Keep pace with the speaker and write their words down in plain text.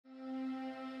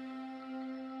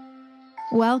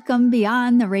Welcome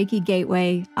beyond the Reiki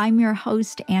Gateway. I'm your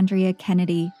host, Andrea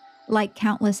Kennedy. Like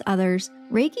countless others,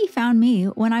 Reiki found me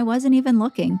when I wasn't even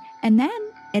looking, and then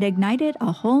it ignited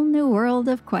a whole new world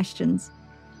of questions.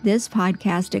 This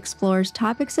podcast explores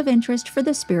topics of interest for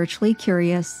the spiritually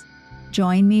curious.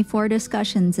 Join me for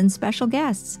discussions and special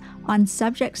guests on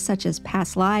subjects such as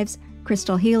past lives,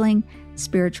 crystal healing,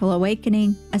 spiritual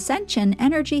awakening, ascension,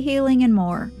 energy healing, and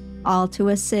more, all to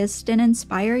assist and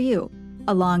inspire you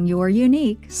along your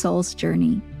unique soul's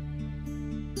journey.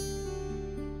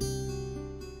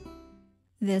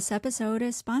 This episode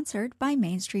is sponsored by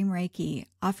Mainstream Reiki,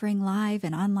 offering live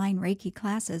and online Reiki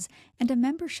classes and a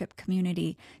membership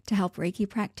community to help Reiki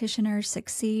practitioners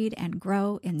succeed and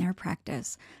grow in their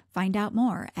practice. Find out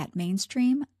more at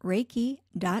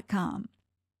mainstreamreiki.com.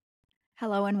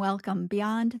 Hello and welcome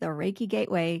beyond the Reiki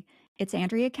Gateway. It's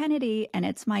Andrea Kennedy, and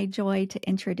it's my joy to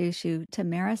introduce you to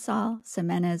Marysol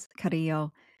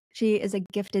Ximenez-Carrillo. She is a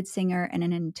gifted singer and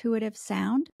an intuitive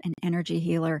sound and energy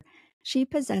healer. She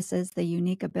possesses the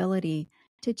unique ability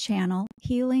to channel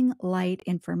healing light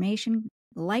information,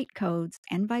 light codes,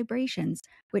 and vibrations,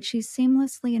 which she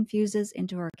seamlessly infuses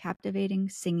into her captivating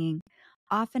singing,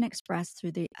 often expressed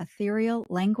through the ethereal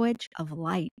language of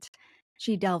light.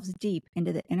 She delves deep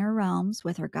into the inner realms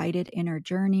with her guided inner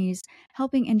journeys,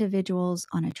 helping individuals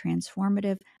on a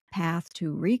transformative path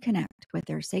to reconnect with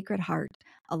their sacred heart,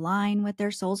 align with their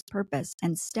soul's purpose,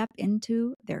 and step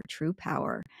into their true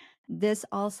power. This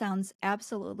all sounds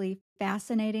absolutely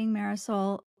fascinating,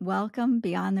 Marysol. Welcome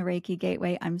beyond the Reiki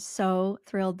Gateway. I'm so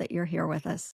thrilled that you're here with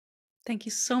us. Thank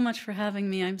you so much for having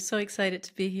me. I'm so excited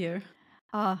to be here.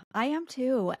 I am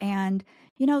too. And,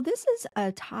 this is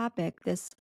a topic,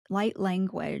 this light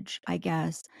language, I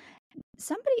guess.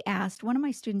 One of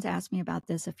my students asked me about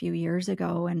this a few years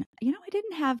ago, and, I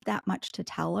didn't have that much to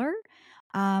tell her.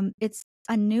 It's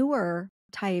a newer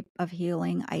type of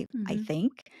healing, I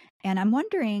think. And I'm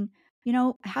wondering,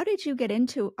 how did you get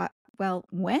into,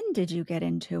 when did you get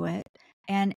into it?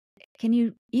 And can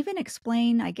you even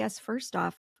explain, I guess, first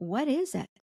off, what is it?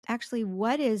 Actually,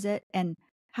 what is it? And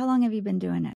how long have you been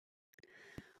doing it?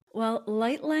 Well,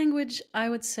 light language, I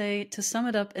would say, to sum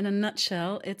it up in a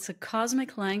nutshell, it's a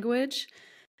cosmic language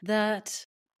that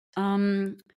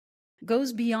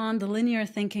goes beyond the linear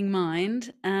thinking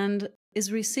mind and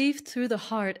is received through the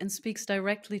heart and speaks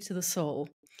directly to the soul.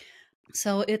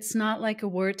 So it's not like a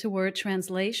word-to-word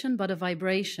translation, but a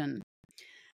vibration.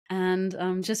 And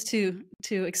just to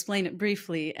explain it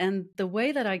briefly, and the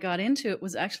way that I got into it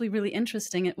was actually really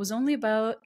interesting. It was only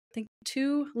about, I think,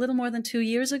 little more than 2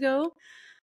 years ago.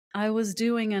 I was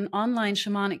doing an online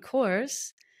shamanic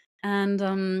course,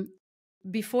 and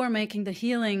before making the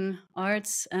healing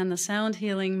arts and the sound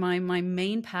healing my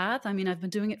main path, I mean, I've been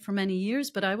doing it for many years,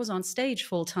 but I was on stage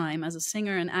full time as a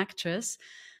singer and actress,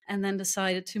 and then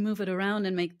decided to move it around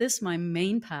and make this my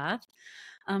main path.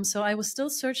 So I was still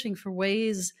searching for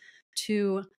ways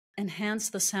to enhance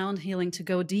the sound healing to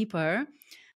go deeper,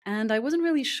 and I wasn't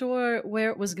really sure where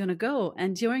it was going to go.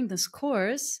 And during this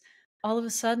course, all of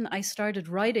a sudden, I started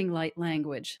writing light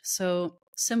language. So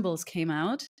symbols came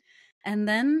out. And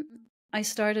then I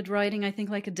started writing, I think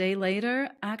like a day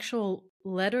later, actual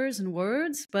letters and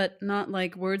words, but not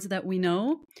like words that we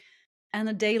know. And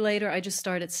a day later, I just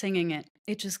started singing it.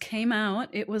 It just came out.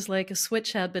 It was like a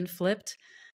switch had been flipped.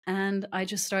 And I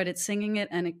just started singing it,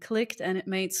 and it clicked, and it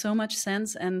made so much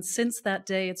sense. And since that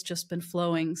day, it's just been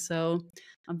flowing. So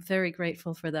I'm very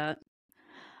grateful for that.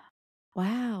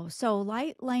 Wow. So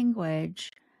light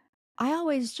language, I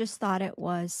always just thought it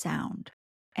was sound.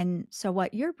 And so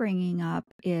what you're bringing up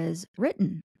is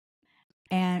written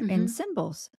and in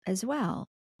symbols as well.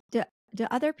 Do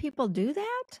other people do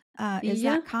that? Is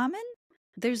that common?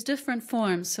 There's different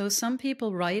forms. So some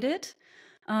people write it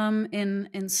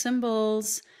in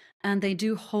symbols, and they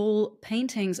do whole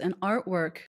paintings and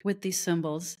artwork with these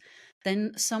symbols.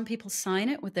 Then some people sign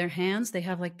it with their hands. They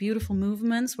have like beautiful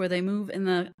movements where they move in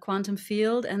the quantum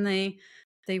field, and they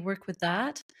work with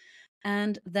that.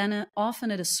 And then often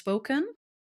it is spoken.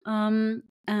 And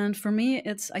for me,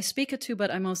 I speak it too, but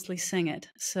I mostly sing it.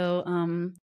 So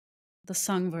the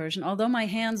sung version, although my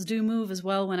hands do move as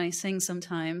well when I sing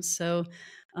sometimes. So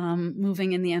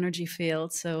moving in the energy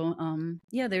field. So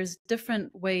there's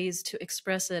different ways to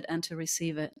express it and to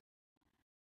receive it.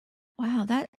 Wow,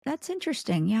 that's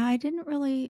interesting. Yeah, I didn't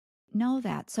really know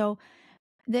that. So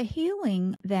the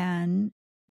healing then,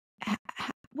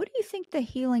 what do you think the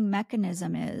healing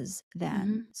mechanism is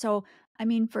then? So, I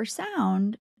mean, for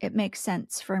sound, it makes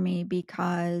sense for me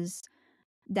because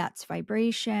that's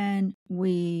vibration.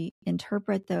 We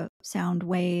interpret the sound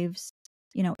waves,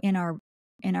 in our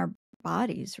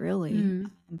bodies, really.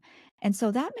 And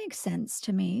so that makes sense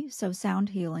to me. So sound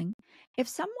healing. If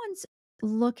someone's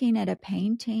looking at a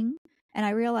painting, and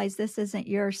I realize this isn't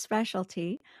your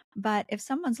specialty, but if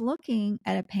someone's looking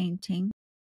at a painting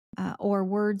or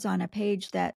words on a page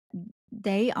that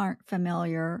they aren't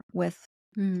familiar with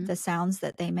the sounds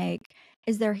that they make,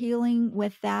 is there healing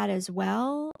with that as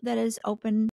well that is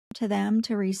open to them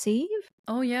to receive?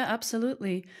 Oh, yeah,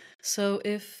 absolutely. So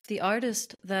if the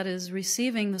artist that is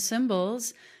receiving the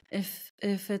symbols, if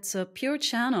it's a pure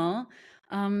channel,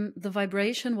 the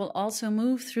vibration will also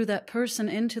move through that person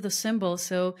into the symbol.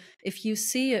 So if you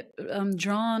see it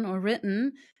drawn or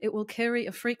written, it will carry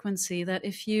a frequency that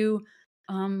if you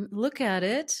look at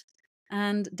it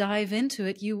and dive into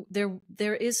it,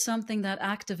 there is something that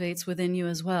activates within you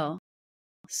as well.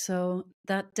 So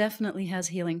that definitely has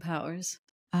healing powers.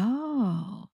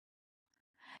 Oh,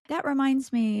 that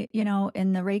reminds me,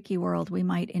 in the Reiki world, we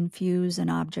might infuse an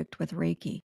object with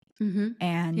Reiki,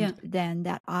 and Yeah. then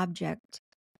that object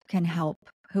can help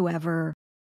whoever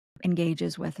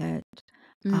engages with it.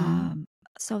 Mm. Um,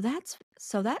 so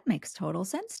that makes total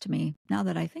sense to me now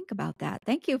that I think about that.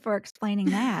 Thank you for explaining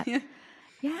that. Yeah.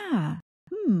 Yeah.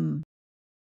 Hmm.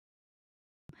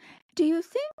 Do you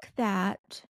think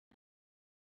that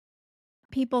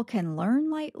people can learn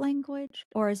light language,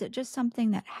 or is it just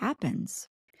something that happens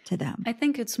to them? I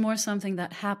think it's more something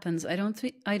that happens. I don't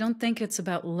think it's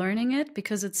about learning it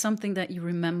because it's something that you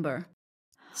remember.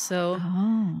 So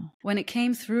Oh, when it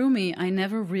came through me, I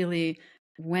never really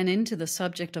went into the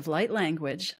subject of light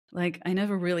language. Like I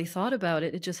never really thought about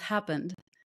it. It just happened.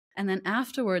 And then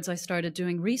afterwards I started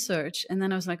doing research and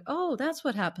then I was like, "Oh, that's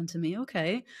what happened to me."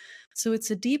 Okay. So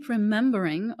it's a deep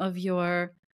remembering of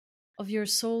your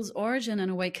soul's origin in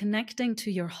a way, connecting to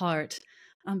your heart,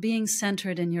 being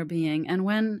centered in your being. And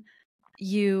when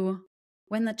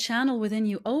the channel within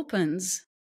you opens,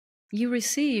 you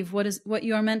receive what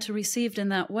you are meant to receive in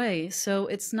that way. So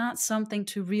it's not something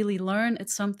to really learn,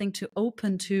 it's something to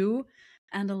open to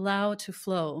and allow to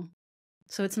flow.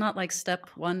 So it's not like step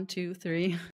 1, 2,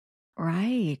 3.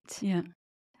 right. Yeah.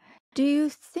 Do you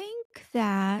think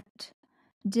that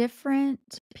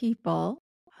different people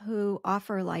who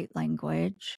offer light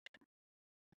language,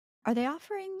 are they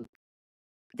offering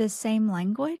the same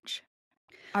language?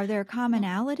 Are there Well,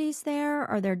 commonalities there?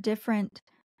 Are there different,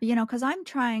 because I'm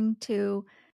trying to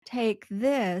take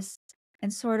this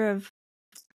and sort of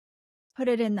put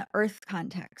it in the earth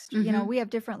context. mm-hmm. We have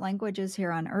different languages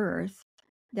here on earth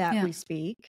that Yeah. we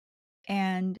speak.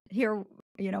 And here,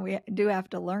 we do have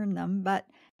to learn them. But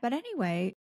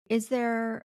anyway,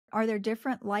 are there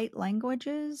different light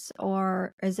languages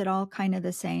or is it all kind of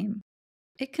the same?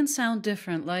 It can sound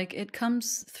different, like it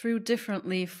comes through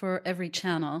differently for every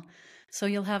channel. So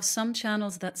you'll have some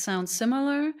channels that sound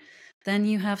similar, then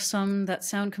you have some that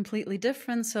sound completely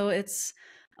different. So it's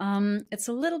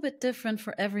a little bit different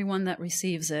for everyone that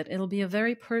receives it. It'll be a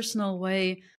very personal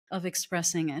way of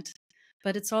expressing it,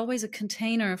 but it's always a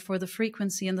container for the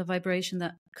frequency and the vibration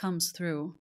that comes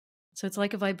through. So it's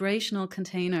like a vibrational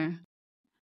container.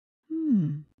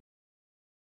 Hmm.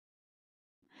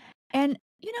 And,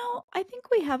 I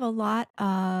think we have a lot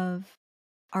of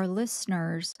our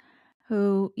listeners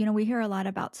who, we hear a lot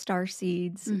about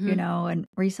starseeds, Mm-hmm. and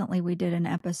recently we did an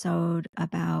episode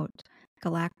about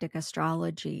galactic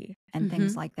astrology and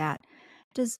things Mm-hmm. like that.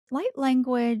 Does light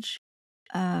language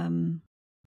um,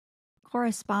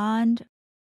 correspond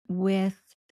with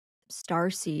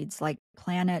starseeds, like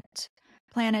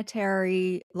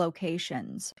planetary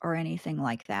locations or anything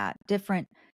like that? Different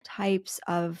types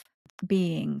of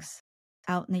beings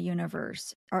out in the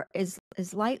universe? Or is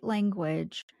light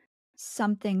language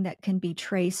something that can be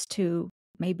traced to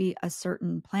maybe a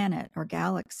certain planet or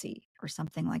galaxy or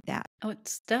something like that? Oh,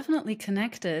 it's definitely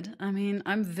connected. I mean,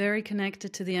 I'm very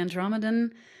connected to the Andromedan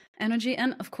energy,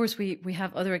 and of course, we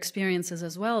have other experiences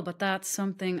as well. But that's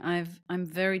something I'm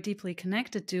very deeply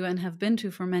connected to and have been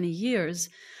to for many years.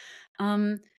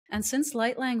 Um, and since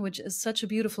light language is such a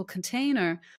beautiful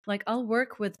container, like I'll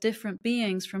work with different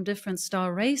beings from different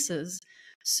star races.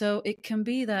 So it can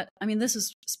be that, I mean, this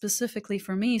is specifically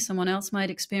for me. Someone else might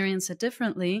experience it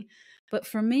differently, but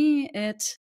for me,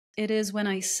 it is when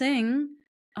I sing.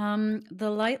 The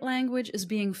light language is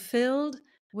being filled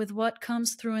with what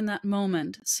comes through in that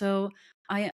moment. So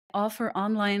I offer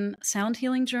online sound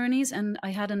healing journeys, and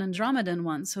I had an Andromedan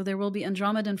one. So there will be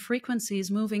Andromedan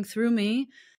frequencies moving through me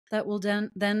that will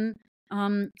then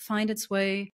find its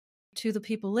way to the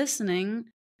people listening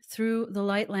through the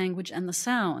light language and the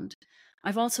sound.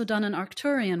 I've also done an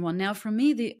Arcturian one. Now, for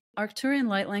me, the Arcturian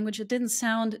light language, it didn't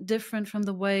sound different from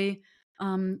the way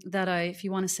that I, if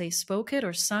you want to say, spoke it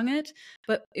or sung it,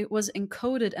 but it was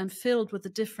encoded and filled with a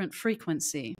different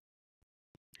frequency.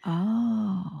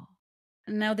 Oh.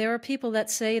 Now, there are people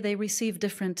that say they receive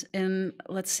different in,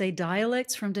 let's say,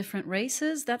 dialects from different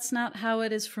races. That's not how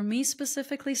it is for me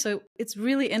specifically. So it's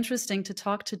really interesting to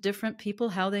talk to different people,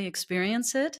 how they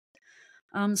experience it.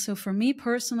 So for me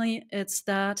personally, it's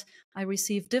that I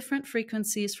receive different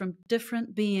frequencies from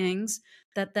different beings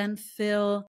that then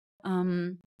fill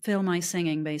my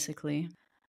singing, basically.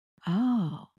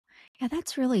 Oh. Yeah,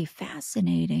 that's really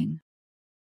fascinating.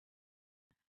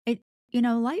 It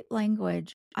light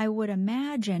language, I would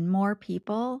imagine more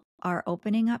people are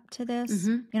opening up to this.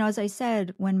 Hmm. As I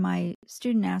said, when my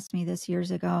student asked me this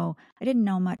years ago, I didn't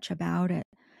know much about it.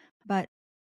 But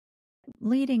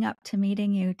leading up to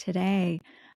meeting you today,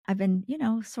 I've been,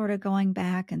 sort of going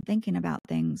back and thinking about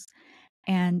things.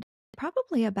 And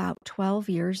probably about 12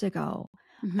 years ago,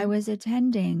 I Hmm. was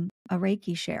attending a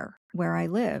Reiki share where I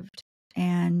lived.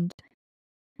 And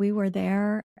we were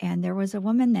there, and there was a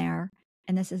woman there,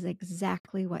 and this is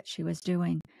exactly what she was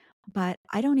doing. But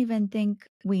I don't even think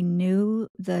we knew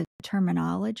the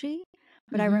terminology.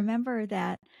 But I Hmm. remember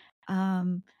that,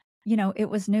 it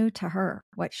was new to her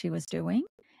what she was doing.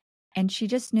 And she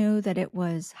just knew that it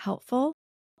was helpful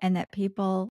and that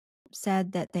people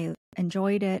said that they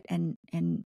enjoyed it and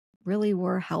really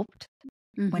were helped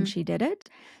when Hmm. she did it.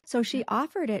 So she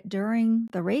offered it during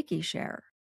the Reiki share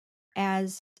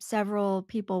as several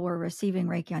people were receiving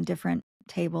Reiki on different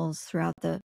tables throughout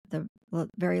the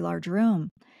very large room.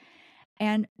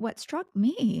 And what struck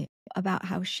me about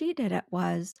how she did it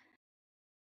was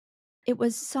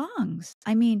songs.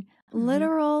 I mean, Hmm.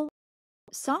 literal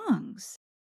songs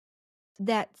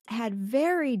that had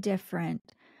very different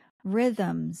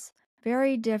rhythms,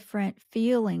 very different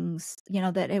feelings,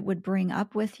 that it would bring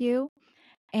up with you.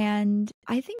 And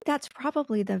I think that's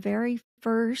probably the very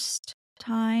first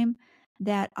time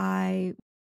that I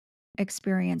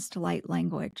experienced light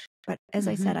language. But as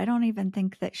I said, Hmm. I don't even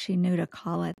think that she knew to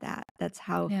call it that. That's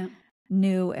how Yeah.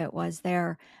 new it was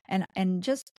there. And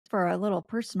just for a little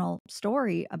personal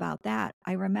story about that,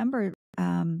 I remember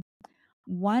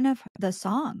one of the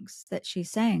songs that she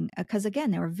sang, because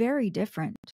again, they were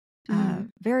Mm.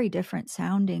 very different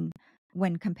sounding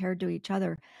when compared to each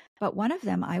other. But one of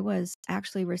them, I was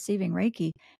actually receiving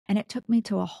Reiki, and it took me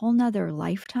to a whole nother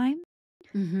lifetime.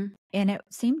 Hmm. And it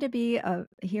seemed to be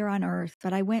here on earth,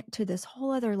 but I went to this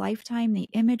whole other lifetime. The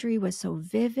imagery was so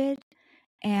vivid.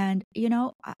 And,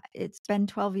 it's been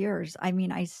 12 years. I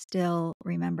mean, I still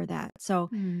remember that. So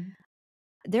Mm.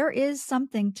 there is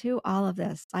something to all of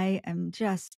this. I am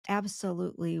just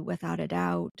absolutely without a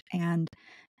doubt. And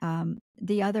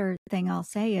the other thing I'll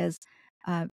say is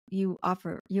you have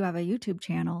a YouTube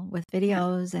channel with Yeah.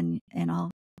 videos and all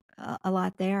a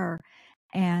lot there.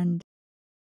 And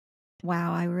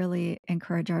wow, I really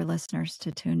encourage our listeners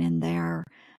to tune in there.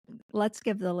 Let's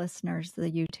give the listeners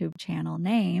the YouTube channel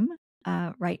name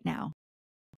right now.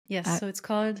 Yes. Uh, So it's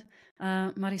called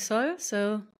Marysol.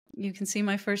 So you can see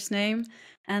my first name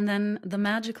and then the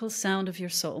magical sound of your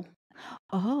soul.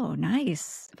 oh,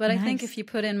 nice. But I think if Nice. you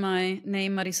put in my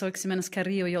name, Marysol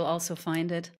Ximenez-Carrillo, you'll also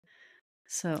find it.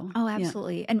 So, Oh, yeah.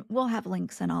 absolutely. And we'll have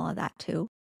links and all of that too,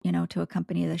 to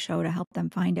accompany the show to help them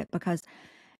find it. Because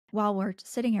while we're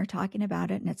sitting here talking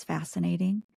about it and it's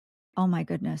fascinating, oh my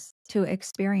goodness, to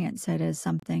experience it is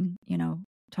something,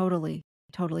 totally,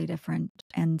 totally different.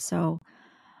 And so,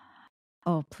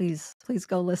 oh, please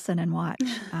go listen and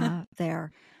watch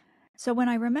there. So when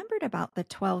I remembered about the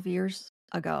 12 years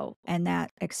ago and that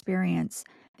experience,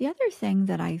 the other thing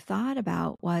that I thought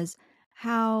about was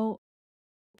how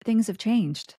things have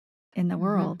changed in the Hmm.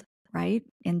 world, right?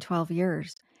 In 12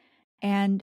 years.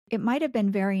 And it might have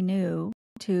been very new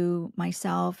to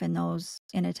myself and those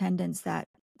in attendance that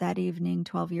evening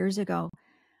 12 years ago,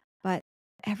 but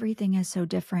everything is so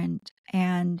different.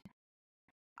 And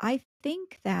I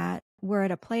think that we're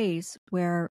at a place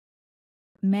where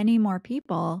many more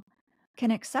people can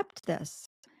accept this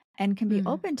and can be Mm.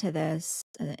 open to this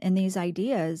and these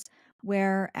ideas.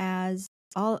 Whereas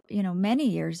many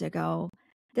years ago,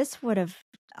 this would have,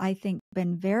 I think,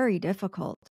 been very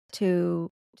difficult to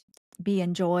be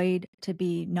enjoyed, to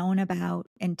be known about,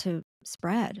 and to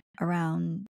spread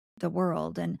around the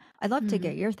world. And I'd love to Mm.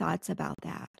 get your thoughts about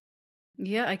that.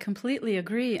 Yeah, I completely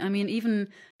agree. I mean, even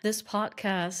this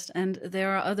podcast, and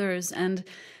there are others, and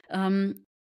um,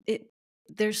 it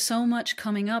there's so much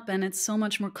coming up, and it's so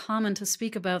much more common to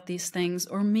speak about these things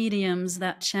or mediums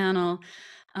that channel.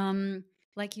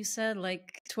 Like you said,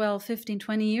 like 12, 15,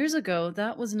 20 years ago,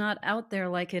 that was not out there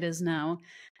like it is now.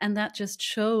 And that just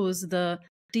shows the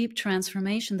deep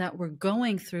transformation that we're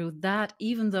going through, that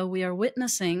even though we are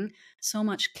witnessing so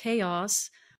much chaos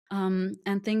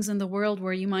and things in the world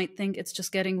where you might think it's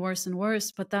just getting worse and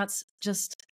worse, but that's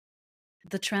just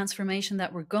the transformation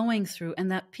that we're going through,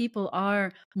 and that people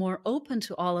are more open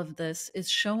to all of this is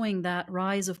showing that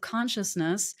rise of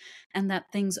consciousness, and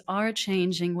that things are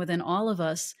changing within all of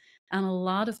us. And a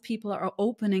lot of people are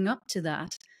opening up to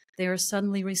that. They are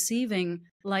suddenly receiving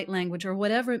light language or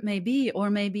whatever it may be, or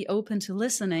may be open to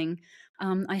listening.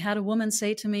 I had a woman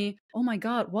say to me, "Oh my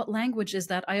God, what language is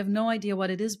that? I have no idea what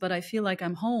it is, but I feel like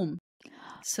I'm home."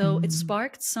 So it Mm.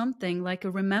 sparked something like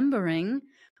a remembering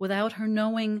without her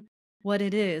knowing what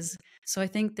it is. So I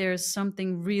think there's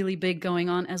something really big going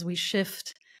on as we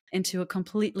shift into a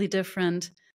completely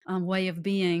different way of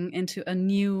being, into a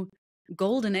new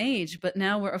golden age. But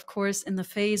now we're, of course, in the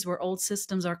phase where old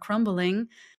systems are crumbling,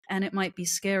 and it might be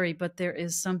scary, but there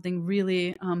is something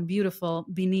really beautiful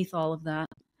beneath all of that.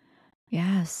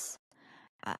 Yes,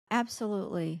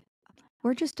 absolutely.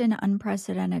 We're just in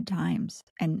unprecedented times.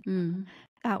 And Mm.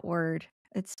 that word,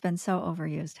 it's been so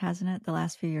overused, hasn't it, the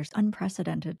last few years?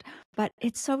 Unprecedented. But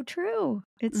it's so true.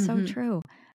 It's so Mm-hmm. true.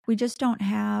 We just don't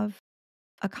have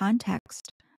a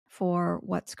context for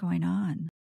what's going on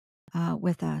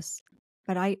with us.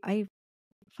 But I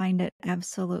find it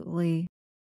absolutely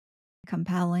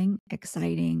compelling,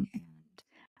 exciting. And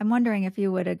I'm wondering if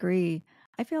you would agree.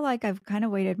 I feel like I've kind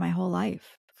of waited my whole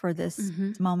life for this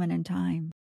Mm-hmm. moment in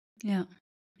time. Yeah.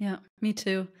 Yeah, me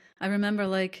too. I remember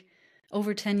like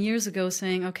over 10 years ago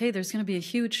saying, okay, there's going to be a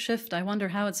huge shift. I wonder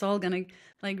how it's all going to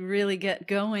like really get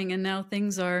going. And now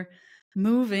things are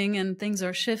moving and things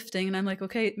are shifting. And I'm like,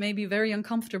 okay, it may be very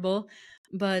uncomfortable,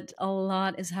 but a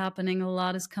lot is happening. A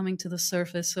lot is coming to the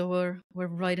surface. So we're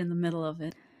right in the middle of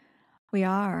it. We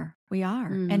are. We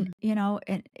are. And,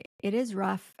 Mm. it is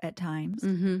rough at times,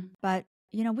 Mm-hmm. but,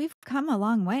 we've come a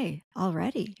long way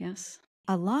already, Yes.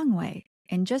 a long way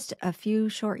in just a few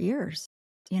short years,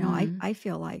 Mm. I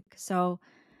feel like. So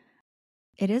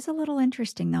it is a little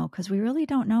interesting, though, because we really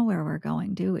don't know where we're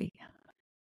going, do we?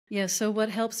 Yeah, so what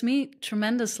helps me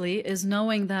tremendously is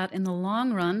knowing that in the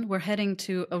long run, we're heading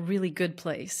to a really good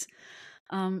place.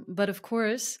 But of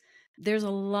course, there's a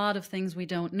lot of things we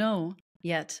don't know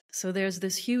yet. So there's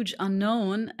this huge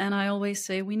unknown. And I always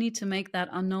say we need to make that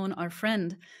unknown our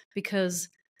friend, because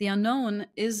the unknown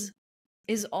is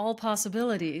all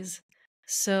possibilities.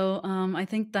 So I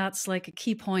think that's like a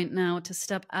key point now, to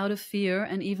step out of fear.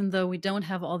 And even though we don't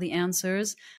have all the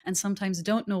answers and sometimes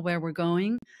don't know where we're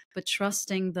going, but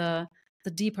trusting the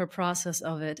deeper process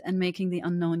of it and making the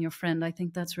unknown your friend, I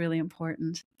think that's really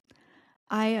important.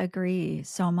 I agree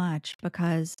so much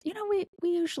because, we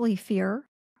usually fear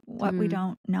what we Mm,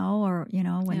 don't know or,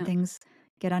 when yeah. things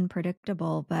get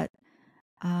unpredictable. But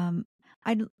Um,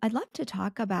 I'd love to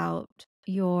talk about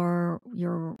your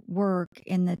work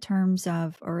in the terms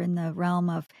of or in the realm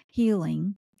of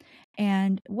healing.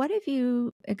 And what have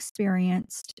you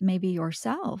experienced maybe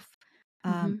yourself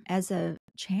Hmm. as a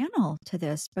channel to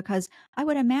this? Because I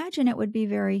would imagine it would be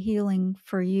very healing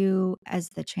for you as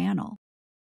the channel.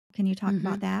 Can you talk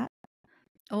about Hmm. that?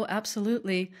 Oh,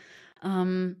 absolutely.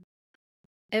 Um,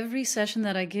 every session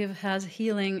that I give has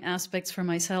healing aspects for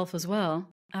myself as well.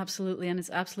 Absolutely. And it's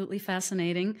absolutely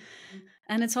fascinating.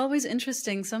 And it's always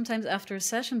interesting sometimes after a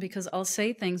session, because I'll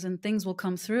say things and things will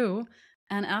come through.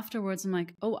 And afterwards, I'm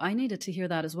like, oh, I needed to hear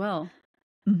that as well.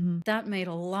 Hmm. That made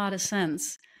a lot of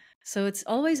sense. So it's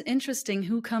always interesting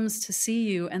who comes to see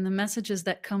you and the messages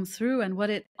that come through, and what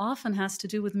it often has to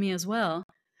do with me as well.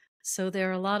 So there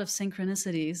are a lot of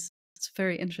synchronicities. It's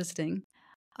very interesting.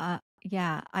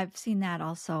 Yeah, I've seen that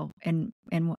also in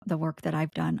the work that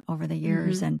I've done over the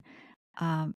years. Hmm.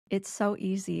 And it's so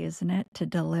easy, isn't it, to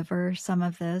deliver some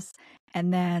of this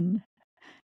and then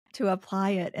to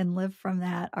apply it and live from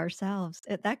that ourselves.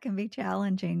 That can be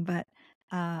challenging, but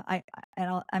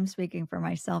I'm speaking for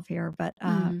myself here, but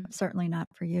Mm. certainly not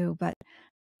for you. But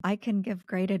I can give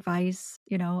great advice,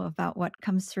 about what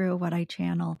comes through, what I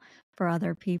channel for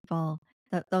other people,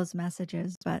 those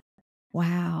messages. But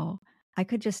wow, I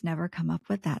could just never come up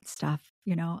with that stuff.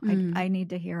 Mm. I need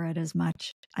to hear it as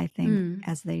much, I think, Mm.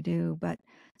 as they do. But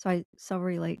so I so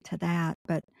relate to that.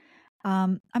 But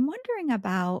I'm wondering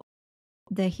about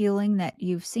the healing that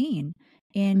you've seen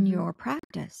in Hmm. your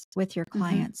practice with your Hmm.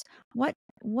 clients.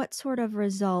 What sort of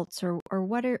results or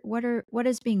what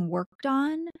is being worked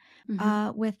on Hmm.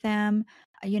 with them?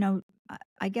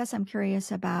 I guess I'm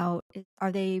curious about,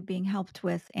 are they being helped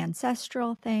with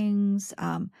ancestral things,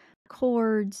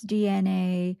 cords,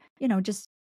 DNA? Just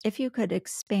if you could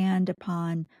expand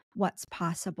upon what's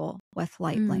possible with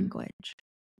light Mm. language.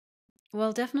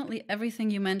 Well, definitely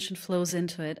everything you mentioned flows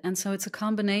into it. And so it's a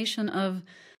combination of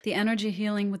the energy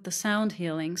healing with the sound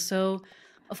healing. So,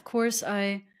 of course,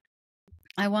 I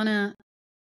want to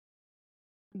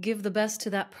give the best to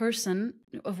that person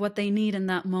of what they need in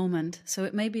that moment. So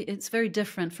it's very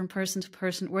different from person to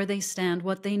person, where they stand,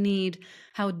 what they need,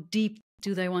 how deep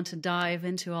do they want to dive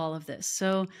into all of this.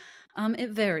 So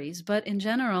it varies, but in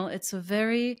general, it's a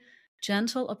very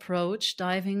gentle approach,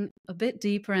 diving a bit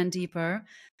deeper and deeper.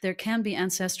 There can be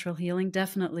ancestral healing,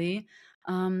 definitely.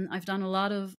 I've done a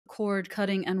lot of cord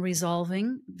cutting and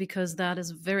resolving, because that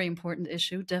is a very important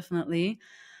issue, definitely.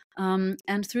 And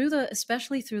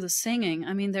especially through the singing,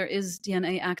 I mean, there is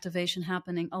DNA activation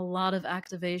happening, a lot of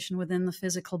activation within the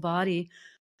physical body,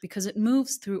 because it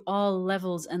moves through all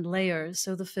levels and layers.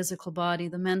 So the physical body,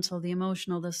 the mental, the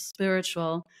emotional, the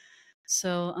spiritual.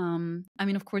 So, I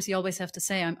mean, of course, you always have to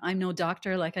say, I'm no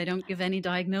doctor. Like, I don't give any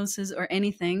diagnosis or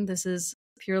anything. This is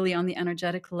purely on the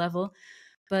energetic level.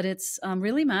 But it's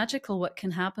really magical what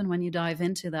can happen when you dive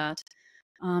into that.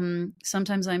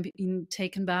 Sometimes I'm being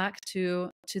taken back to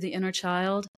the inner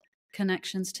child,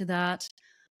 connections to that.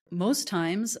 Most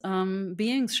times,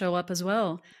 beings show up as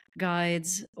well,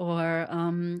 guides or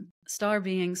star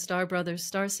beings, star brothers,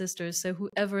 star sisters. So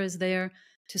whoever is there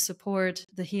to support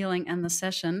the healing and the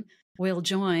session will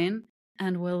join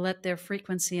and will let their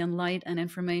frequency and light and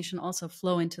information also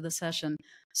flow into the session.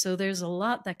 So there's a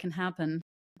lot that can happen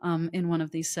in one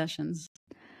of these sessions.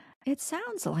 It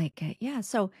sounds like it. Yeah.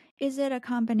 So is it a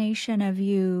combination of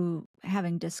you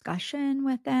having discussion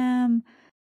with them,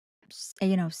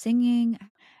 singing?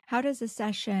 How does a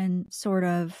session sort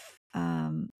of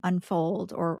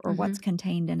unfold, or what's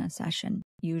contained in a session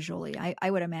usually? I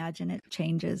would imagine it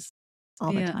changes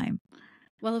all the time.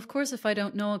 Well, of course, if I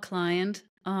don't know a client,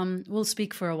 we'll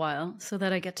speak for a while so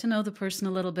that I get to know the person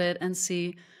a little bit and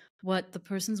see what the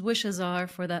person's wishes are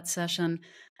for that session.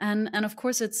 And of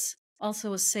course, it's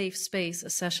also a safe space, a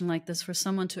session like this, for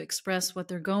someone to express what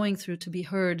they're going through, to be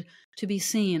heard, to be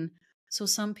seen. So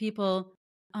some people,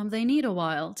 they need a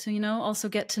while to, also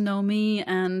get to know me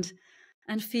and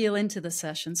feel into the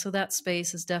session. So that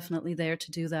space is definitely there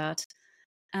to do that.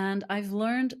 And I've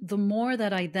learned the more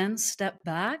that I then step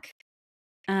back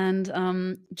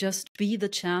and just be the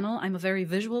channel. I'm a very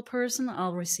visual person.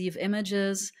 I'll receive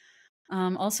images.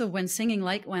 Also, when singing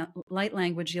light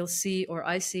language, you'll see, or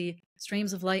I see,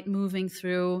 streams of light moving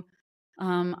through.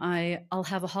 I'll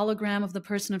have a hologram of the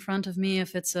person in front of me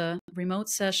if it's a remote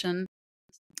session.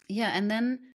 Yeah, and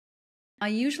then I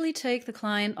usually take the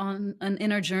client on an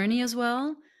inner journey as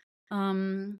well,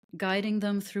 guiding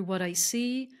them through what I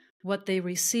see, what they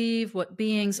receive, what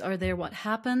beings are there, what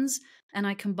happens, and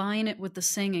I combine it with the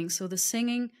singing. So the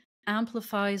singing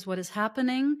amplifies what is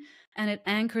happening, and it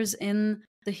anchors in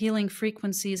the healing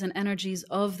frequencies and energies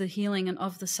of the healing and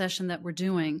of the session that we're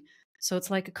doing. So it's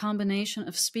like a combination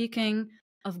of speaking,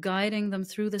 of guiding them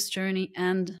through this journey,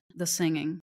 and the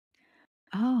singing.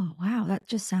 Oh, wow. That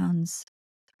just sounds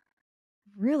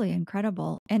really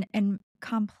incredible and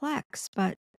complex,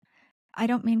 but I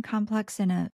don't mean complex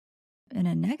in a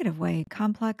negative way,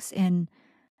 complex in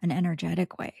an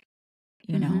energetic way,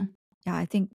 you know? Yeah, I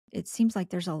think it seems like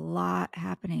there's a lot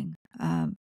happening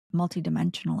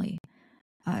multidimensionally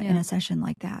in a session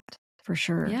like that, for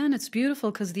sure. Yeah, and it's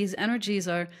beautiful because these energies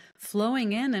are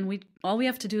flowing in, and all we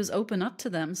have to do is open up to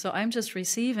them. So I'm just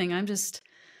receiving, I'm just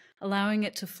allowing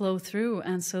it to flow through.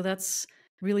 And so that's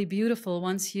really beautiful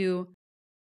once you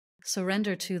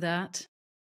surrender to that,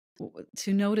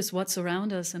 to notice what's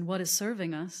around us and what is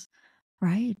serving us.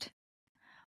 Right.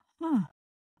 Huh.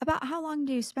 About how long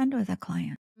do you spend with a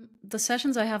client? The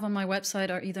sessions I have on my website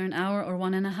are either an hour or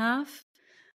 1.5,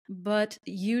 but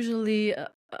usually,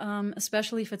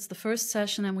 especially if it's the first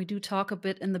session and we do talk a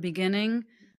bit in the beginning,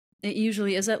 it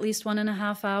usually is at least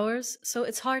 1.5 hours. So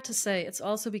it's hard to say. It's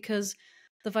also because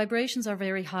the vibrations are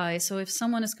very high. So if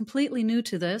someone is completely new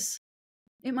to this,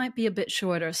 it might be a bit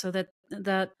shorter so that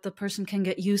the person can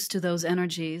get used to those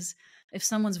energies. If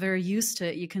someone's very used to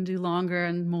it, you can do longer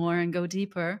and more and go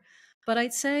deeper. But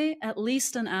I'd say at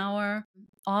least an hour,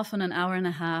 often an hour and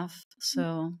a half.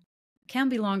 So can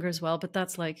be longer as well, but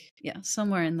that's like,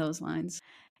 somewhere in those lines.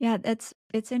 Yeah,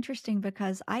 it's interesting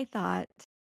because I thought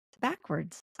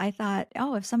backwards. I thought,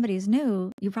 oh, if somebody's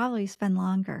new, you probably spend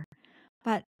longer.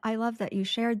 But I love that you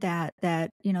shared that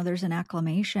there's an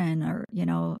acclimation or,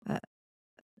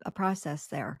 a process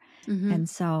there. And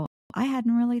so I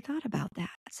hadn't really thought about that.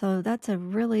 So that's a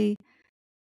really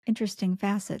interesting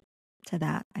facet to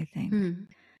that, I think.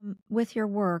 With your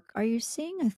work, are you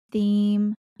seeing a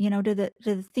theme? Do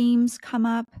the themes come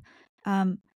up?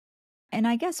 And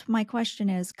I guess my question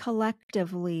is,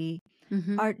 collectively,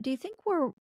 do you think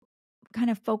we're kind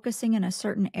of focusing in a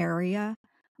certain area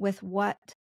with what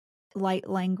light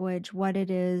language, what it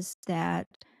is that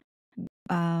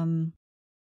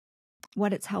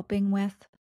what it's helping with?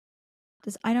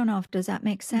 I don't know if, does that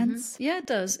make sense? Yeah, it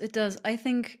does. It does. I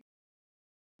think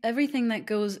everything that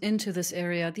goes into this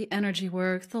area, the energy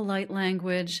work, the light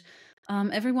language,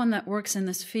 everyone that works in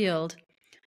this field,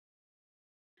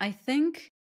 I think,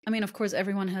 I mean, of course,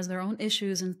 everyone has their own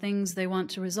issues and things they want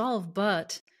to resolve,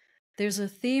 but there's a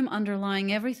theme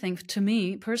underlying everything to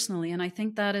me personally. And I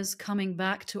think that is coming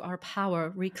back to our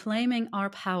power, reclaiming our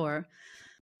power,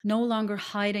 no longer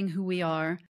hiding who we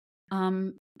are,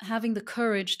 having the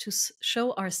courage to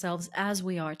show ourselves as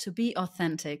we are, to be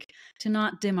authentic, to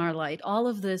not dim our light. All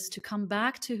of this to come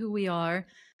back to who we are,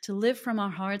 to live from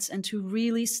our hearts, and to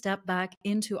really step back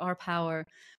into our power,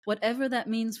 whatever that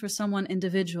means for someone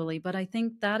individually. But I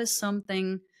think that is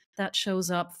something that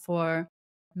shows up for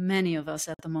many of us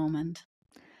at the moment.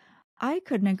 I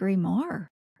couldn't agree more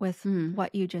with Mm.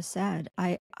 what you just said.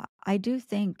 I do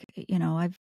think, you know,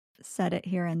 I've said it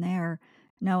here and there,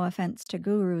 no offense to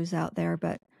gurus out there,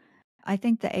 but I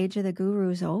think the age of the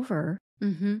guru's over.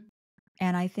 Mm-hmm.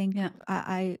 And I think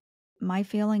Yeah. my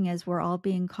feeling is we're all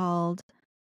being called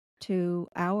to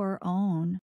our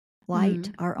own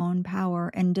light, our own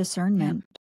power and discernment.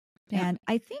 Yeah. And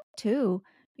I think too,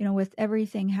 you know, with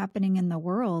everything happening in the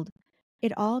world,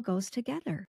 it all goes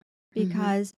together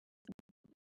because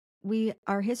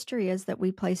our history is that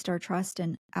we placed our trust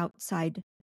in outside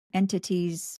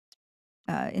entities,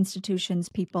 institutions,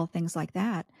 people, things like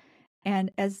that.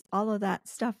 And as all of that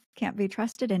stuff can't be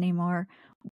trusted anymore,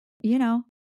 you know,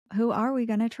 who are we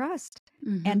going to trust?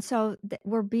 And so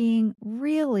we're being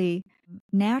really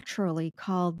naturally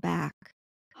called back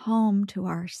home to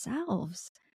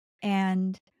ourselves.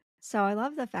 And so I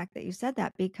love the fact that you said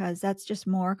that, because that's just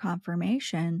more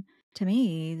confirmation to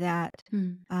me that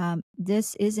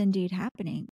this is indeed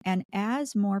happening. And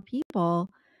as more people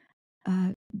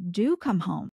do come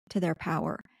home to their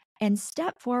power and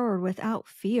step forward without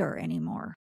fear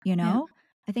anymore, you know,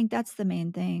 I think that's the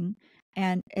main thing.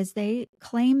 And as they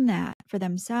claim that for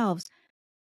themselves,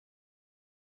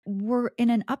 we're in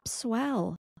an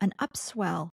upswell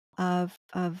of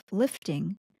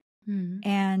lifting.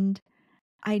 And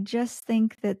I just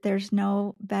think that there's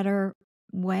no better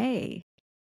way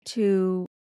to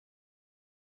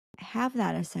have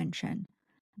that ascension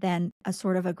than a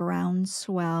sort of a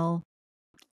groundswell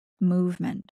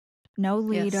movement. No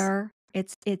leader.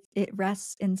 Yes. It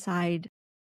rests inside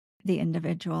the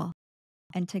individual,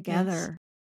 and together,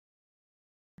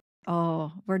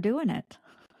 oh, we're doing it.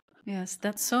 Yes,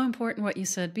 that's so important what you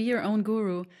said. Be your own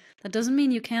guru. That doesn't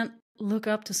mean you can't look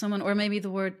up to someone, or maybe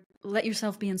the word, let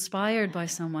yourself be inspired by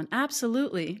someone.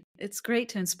 Absolutely. It's great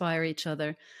to inspire each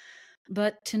other.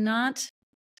 But to not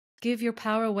give your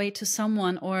power away to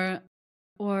someone or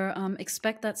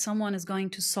expect that someone is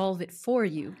going to solve it for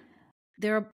you.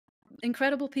 There are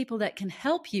incredible people that can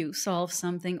help you solve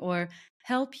something or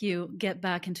help you get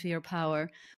back into your power,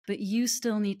 but you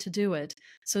still need to do it.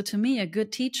 So to me, a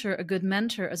good teacher, a good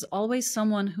mentor is always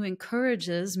someone who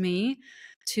encourages me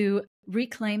to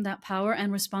reclaim that power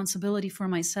and responsibility for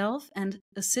myself and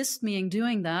assist me in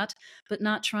doing that, but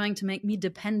not trying to make me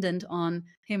dependent on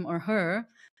him or her,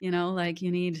 you know, like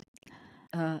you need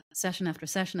session after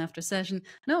session after session.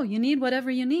 No, you need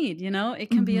whatever you need, you know. It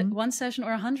can be one session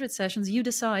or 100 sessions. You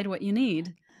decide what you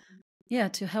need. Yeah,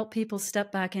 to help people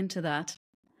step back into that.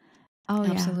 Oh,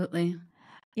 absolutely.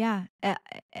 Yeah.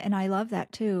 And I love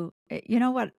that too. You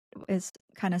know what is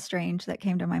kind of strange that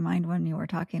came to my mind when you were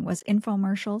talking was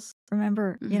infomercials.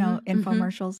 Remember, you know,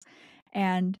 infomercials.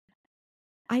 And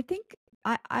I think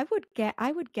I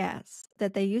would guess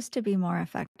that they used to be more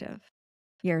effective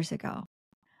years ago.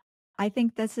 I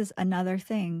think this is another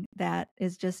thing that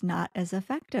is just not as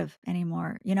effective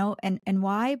anymore, you know, and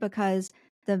why? Because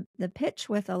the pitch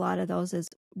with a lot of those is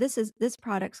this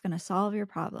product's going to solve your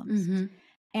problems.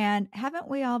 And haven't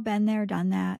we all been there, done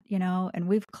that, you know, and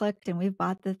we've clicked and we've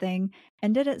bought the thing,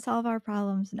 and did it solve our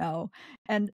problems? No.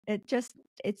 And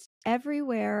it's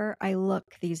everywhere I look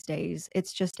these days.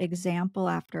 It's just example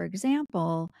after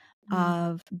example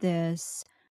of this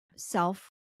self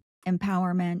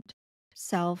empowerment,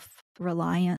 self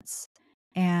reliance,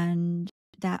 and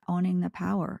that owning the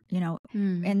power, you know.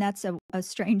 And that's a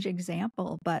strange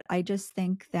example, but I just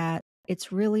think that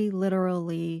it's really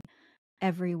literally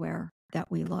everywhere that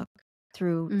we look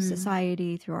through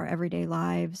society, through our everyday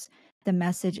lives. The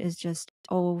message is just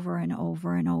over and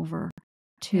over and over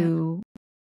to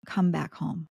come back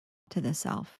home to the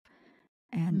self.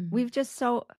 And we've just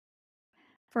so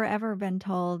forever been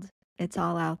told it's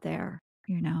all out there,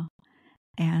 you know.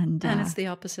 And it's the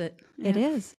opposite. It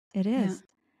is. It is. Yeah.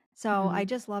 So I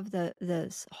just love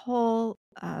this whole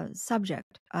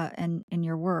subject and in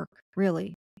your work,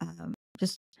 really.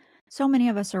 Just so many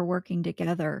of us are working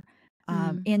together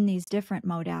in these different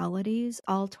modalities,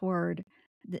 all toward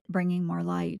bringing more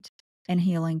light and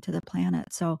healing to the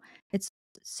planet. So it's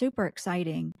super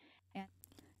exciting.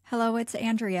 Hello, it's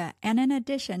Andrea, and in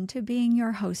addition to being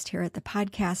your host here at the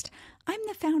podcast, I'm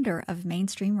the founder of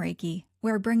Mainstream Reiki,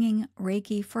 where bringing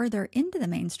Reiki further into the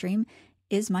mainstream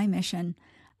is my mission.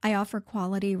 I offer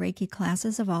quality Reiki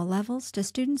classes of all levels to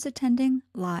students attending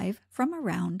live from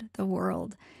around the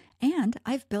world. And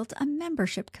I've built a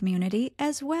membership community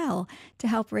as well to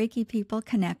help Reiki people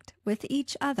connect with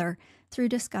each other through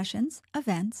discussions,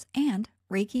 events, and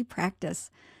Reiki practice.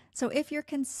 So if you're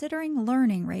considering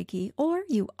learning Reiki, or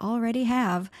you already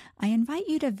have, I invite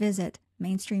you to visit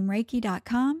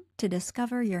mainstreamreiki.com to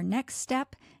discover your next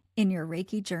step in your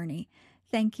Reiki journey.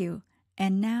 Thank you.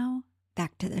 And now,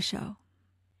 back to the show.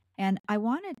 And I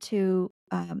wanted to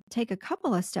take a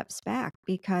couple of steps back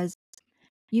because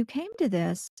you came to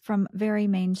this from very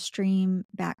mainstream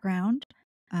background,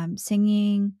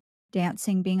 singing,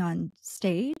 dancing, being on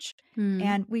stage.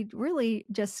 And we really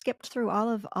just skipped through all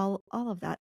of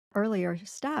that earlier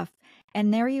stuff.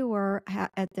 And there you were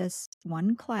at this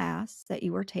one class that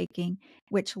you were taking,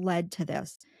 which led to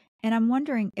this. And I'm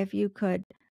wondering if you could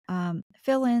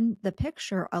fill in the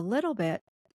picture a little bit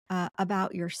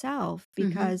about yourself,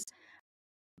 because,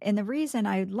 and the reason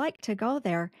I'd like to go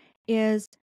there is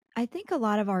I think a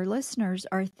lot of our listeners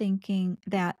are thinking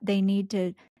that they need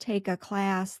to take a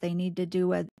class, they need to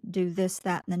do this,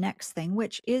 that, and the next thing,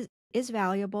 which is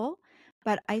valuable.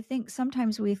 But I think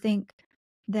sometimes we think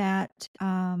that,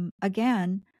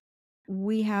 again,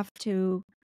 we have to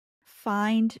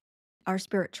find our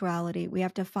spirituality. We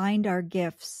have to find our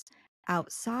gifts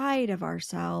outside of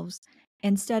ourselves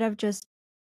instead of just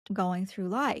going through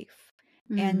life.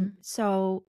 And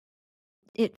so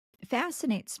it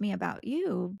fascinates me about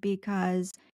you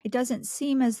because it doesn't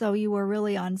seem as though you were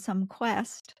really on some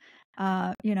quest,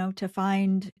 to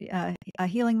find a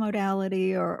healing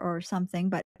modality or something,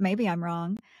 but maybe I'm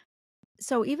wrong.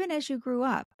 So even as you grew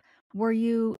up, were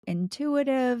you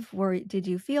intuitive? Did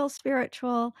you feel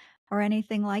spiritual or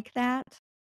anything like that?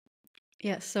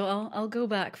 Yes, so I'll go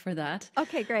back for that.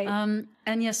 Okay, great. And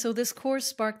yes, so this course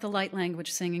sparked the light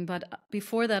language singing, but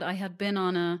before that, I had been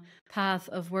on a path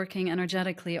of working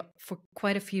energetically for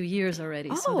quite a few years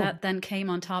already. So that then came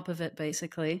on top of it,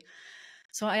 basically.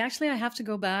 So I have to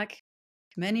go back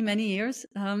many, many years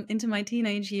into my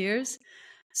teenage years.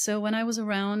 So when I was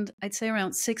I'd say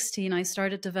around 16, I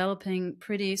started developing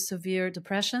pretty severe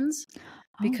depressions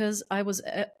because I was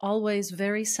always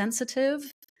very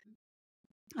sensitive.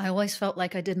 I always felt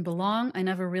like I didn't belong. I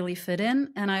never really fit in.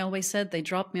 And I always said they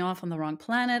dropped me off on the wrong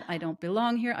planet. I don't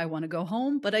belong here. I want to go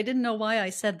home. But I didn't know why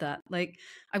I said that. Like,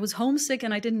 I was homesick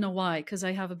and I didn't know why, because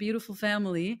I have a beautiful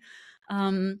family.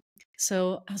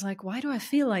 So I was like, why do I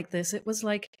feel like this? It was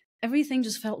like everything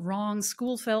just felt wrong.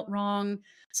 School felt wrong.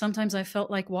 Sometimes I felt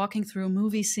like walking through a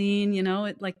movie scene,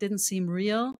 it like didn't seem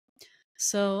real.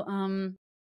 So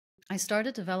I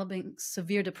started developing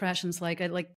severe depressions.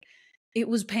 It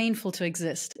was painful to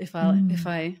exist,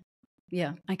 I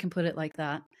can put it like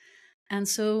that. And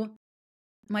so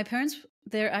my parents,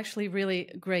 they're actually really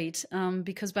great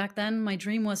because back then my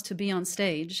dream was to be on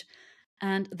stage,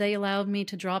 and they allowed me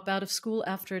to drop out of school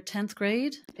after 10th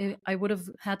grade. I would have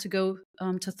had to go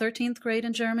to 13th grade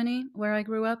in Germany, where I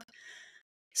grew up.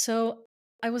 So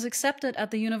I was accepted at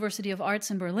the University of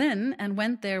Arts in Berlin and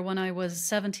went there when I was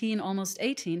 17, almost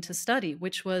 18, to study,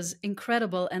 which was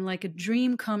incredible and like a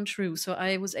dream come true. So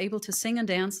I was able to sing and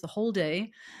dance the whole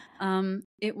day.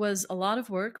 It was a lot of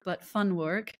work, but fun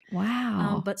work.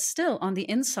 Wow. But still, on the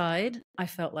inside, I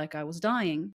felt like I was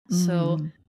dying. So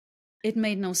it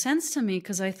made no sense to me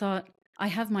because I thought, I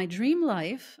have my dream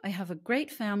life. I have a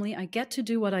great family. I get to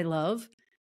do what I love.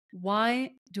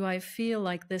 Why do I feel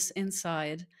like this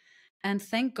inside? And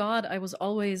thank God I was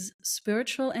always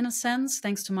spiritual in a sense,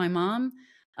 thanks to my mom.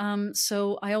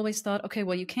 So I always thought, okay,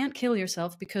 well, you can't kill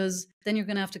yourself because then you're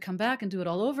going to have to come back and do it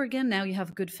all over again. Now you have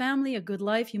a good family, a good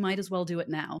life. You might as well do it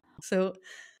now. So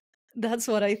that's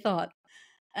what I thought.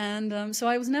 And so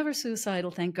I was never suicidal,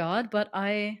 thank God. But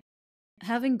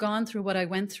having gone through what I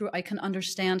went through, I can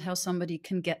understand how somebody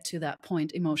can get to that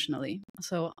point emotionally.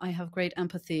 So I have great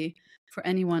empathy for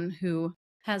anyone who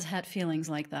has had feelings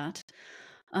like that.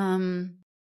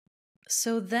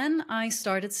 So then I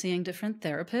started seeing different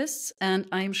therapists, and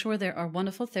I'm sure there are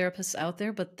wonderful therapists out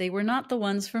there, but they were not the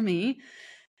ones for me.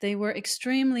 They were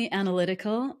extremely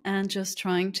analytical and just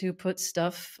trying to put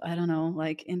stuff, I don't know,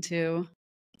 like into,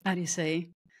 how do you say?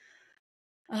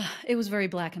 It was very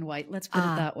black and white, let's put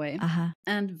it that way,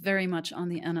 and very much on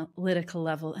the analytical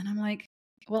level. And I'm like,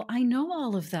 well, I know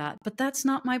all of that, but that's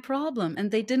not my problem. And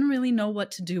they didn't really know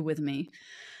what to do with me.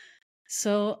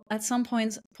 So at some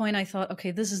point I thought,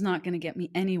 okay, this is not going to get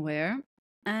me anywhere.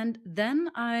 And then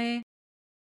I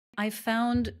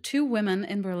found two women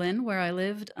in Berlin where I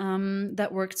lived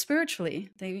that worked spiritually.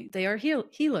 They are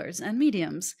healers and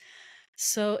mediums.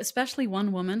 So especially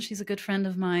one woman, she's a good friend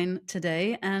of mine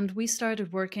today, and we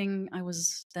started working. I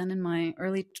was then in my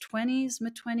early 20s,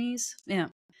 mid 20s. Yeah.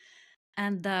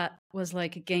 And that was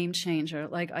like a game changer.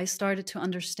 Like I started to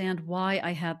understand why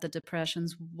I had the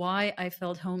depressions, why I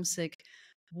felt homesick,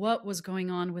 what was going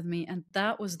on with me. And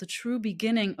that was the true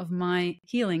beginning of my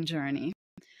healing journey.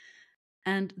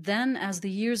 And then as the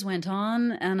years went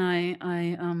on and I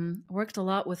worked a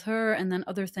lot with her and then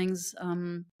other things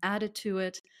added to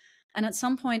it. And at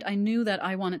some point I knew that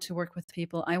I wanted to work with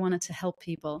people. I wanted to help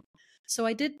people. So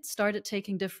I did started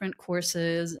taking different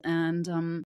courses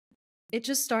and it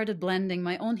just started blending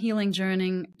my own healing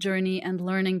journey and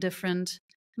learning different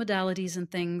modalities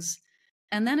and things.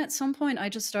 And then at some point, I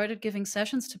just started giving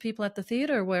sessions to people at the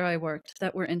theater where I worked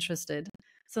that were interested.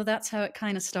 So that's how it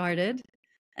kind of started.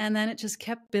 And then it just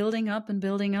kept building up and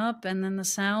building up. And then the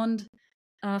sound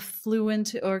flew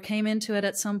into or came into it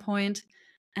at some point.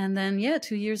 And then, yeah,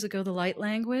 2 years ago, the light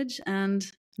language. And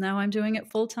now I'm doing it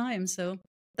full time. So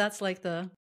that's like the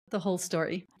whole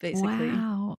story, basically.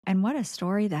 Wow. And what a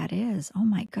story that is. Oh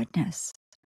my goodness.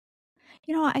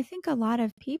 I think a lot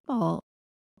of people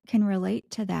can relate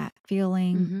to that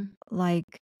feeling Mm-hmm. like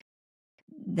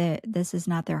that this is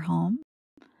not their home.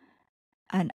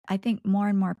 And I think more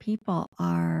and more people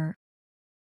are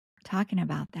talking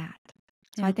about that.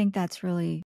 So I Yeah. think that's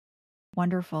really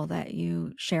wonderful that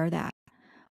you share that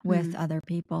with Mm. other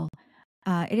people.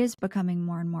 It is becoming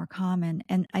more and more common.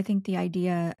 And I think the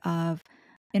idea of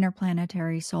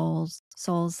interplanetary souls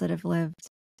that have lived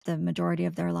the majority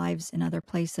of their lives in other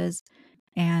places.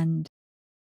 And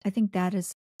I think that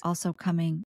is also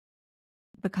becoming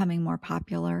more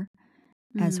popular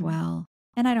as Mm. well.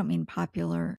 And I don't mean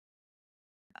popular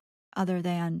other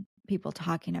than people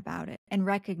talking about it and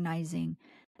recognizing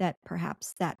that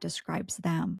perhaps that describes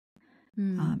them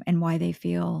Mm. and why they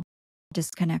feel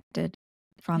disconnected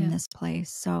from Yeah. this place.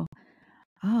 So,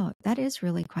 oh, that is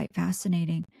really quite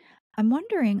fascinating. I'm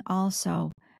wondering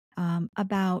also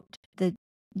about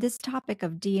this topic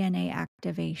of DNA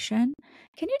activation.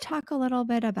 Can you talk a little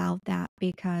bit about that?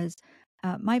 Because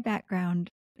my background,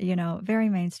 very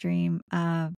mainstream.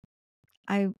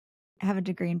 I have a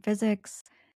degree in physics,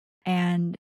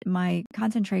 and my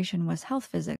concentration was health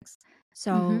physics.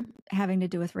 So Mm-hmm. having to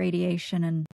do with radiation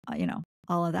and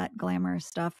all of that glamorous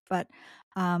stuff, but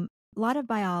a lot of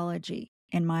biology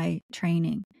in my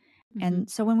training. Mm-hmm. And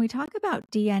so when we talk about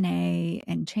DNA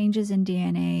and changes in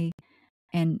DNA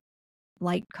and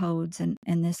light codes and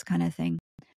this kind of thing,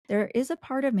 there is a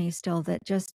part of me still that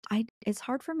it's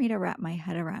hard for me to wrap my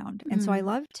head around. And so I Mm.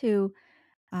 love to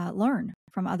learn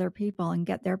from other people and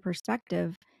get their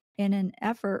perspective in an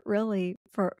effort really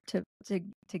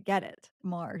to get it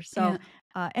more. So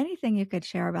Yeah. anything you could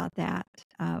share about that,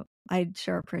 I'd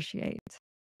sure appreciate.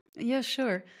 Yeah,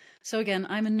 sure. So again,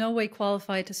 I'm in no way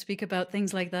qualified to speak about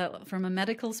things like that from a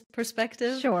medical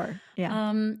perspective. Sure.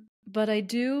 Yeah. But I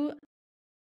do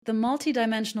the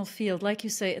multidimensional field, like you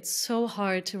say, it's so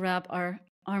hard to wrap our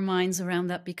minds around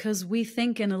that because we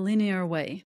think in a linear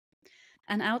way.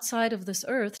 And outside of this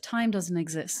earth, time doesn't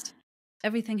exist.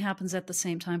 Everything happens at the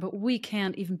same time, but we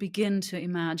can't even begin to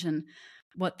imagine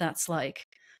what that's like.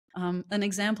 An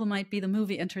example might be the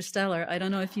movie Interstellar. I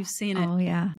don't know if you've seen it. Oh,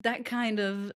 yeah. That kind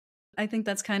of, I think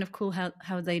that's kind of cool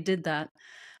how they did that.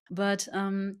 But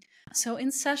so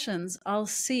in sessions, I'll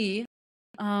see,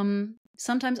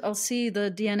 sometimes I'll see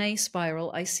the DNA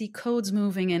spiral. I see codes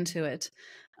moving into it.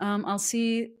 I'll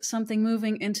see something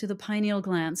moving into the pineal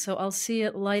gland. So I'll see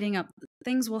it lighting up.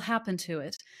 Things will happen to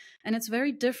it. And it's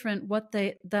very different what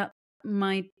that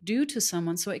might do to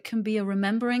someone. So it can be a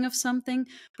remembering of something,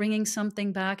 bringing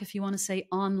something back, if you want to say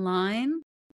online,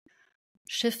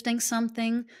 shifting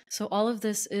something. So all of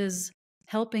this is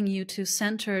helping you to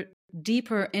center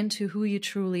deeper into who you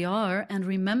truly are and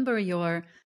remember your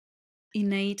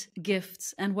innate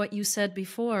gifts. And what you said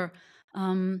before,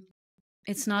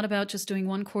 it's not about just doing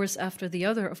one course after the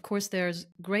other. Of course, there's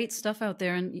great stuff out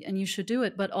there and you should do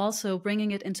it, but also bringing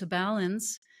it into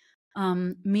balance,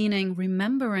 meaning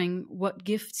remembering what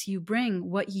gifts you bring,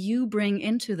 what you bring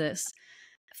into this,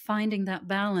 finding that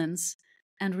balance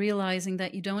and realizing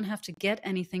that you don't have to get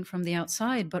anything from the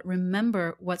outside, but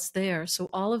remember what's there. So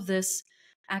all of this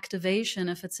activation,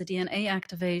 if it's a DNA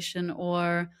activation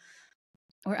or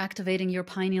activating your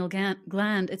pineal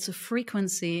gland, it's a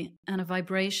frequency and a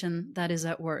vibration that is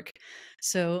at work.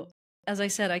 So as I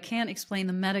said, I can't explain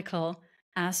the medical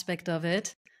aspect of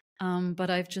it, but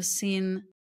I've just seen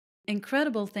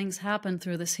incredible things happen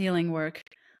through this healing work.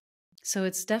 So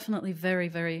it's definitely very,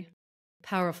 very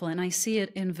powerful. And I see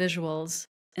it in visuals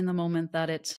in the moment that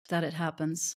it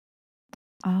happens.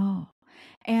 Oh,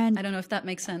 and I don't know if that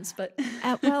makes sense, but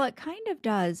well, it kind of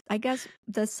does. I guess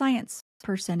the science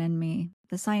person in me,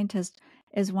 the scientist,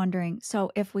 is wondering,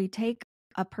 so if we take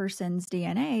a person's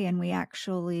DNA and we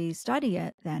actually study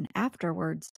it, then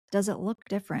afterwards, does it look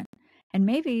different? And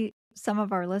maybe some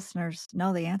of our listeners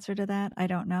know the answer to that. I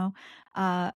don't know.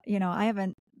 I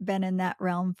haven't been in that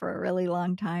realm for a really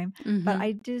long time, but mm-hmm.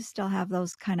 I do still have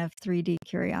those kind of 3D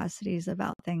curiosities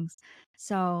about things.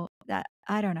 So that,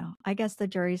 I don't know. I guess the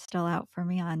jury's still out for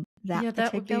me on that Yeah,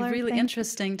 that would be particular really thing.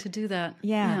 interesting to do that.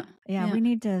 Yeah, Yeah. we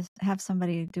need to have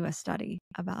somebody do a study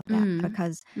about that Mm.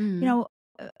 because, Mm.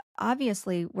 uh,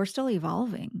 obviously we're still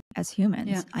evolving as Yeah.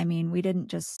 humans. I mean, we didn't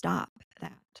just stop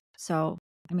that. So,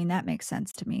 I mean, that makes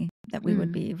sense to me that we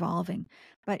would be evolving.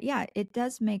 But yeah, it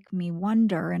does make me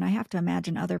wonder, and I have to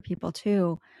imagine other people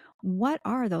too, what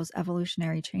are those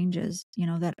evolutionary changes,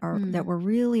 that we're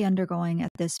really undergoing at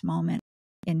this moment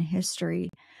in history?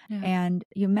 Yeah. And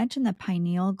you mentioned the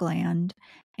pineal gland,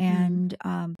 and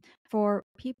for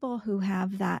people who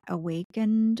have that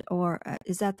awakened, or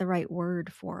is that the right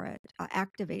word for it?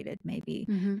 Activated, maybe,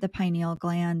 Mm-hmm. the pineal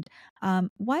gland.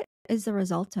 What is the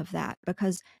result of that?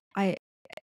 Because I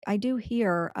I do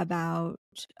hear about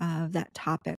that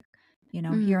topic,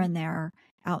 here and there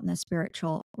out in the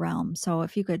spiritual realm. So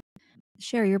if you could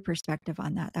share your perspective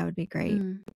on that, that would be great.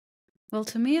 Mm. Well,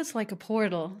 to me, it's like a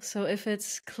portal. So if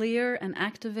it's clear and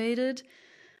activated,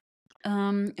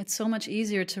 it's so much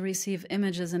easier to receive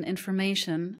images and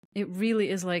information. It really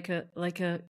is like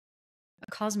a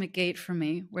cosmic gate for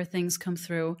me where things come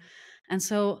through. And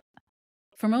so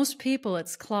for most people,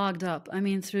 it's clogged up. I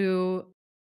mean,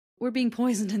 we're being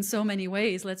poisoned in so many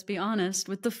ways, let's be honest,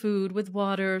 with the food, with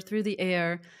water, through the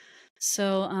air.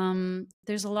 So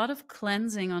there's a lot of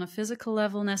cleansing on a physical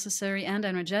level necessary and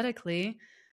energetically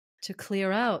to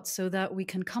clear out so that we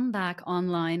can come back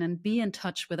online and be in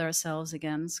touch with ourselves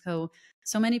again.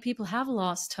 So many people have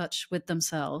lost touch with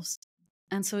themselves.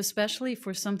 And so especially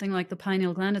for something like the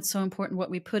pineal gland, it's so important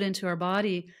what we put into our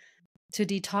body to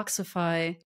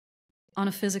detoxify on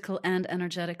a physical and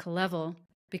energetical level,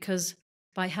 because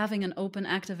by having an open,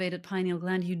 activated pineal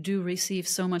gland, you do receive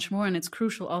so much more. And it's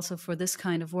crucial also for this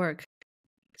kind of work.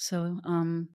 So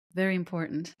very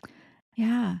important.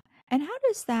 Yeah. And how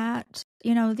does that,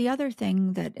 the other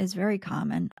thing that is very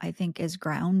common, I think, is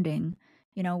grounding.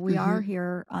 We are Mm-hmm.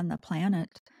 here on the planet.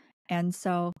 And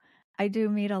so I do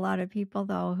meet a lot of people,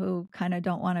 though, who kind of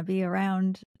don't want to be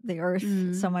around the earth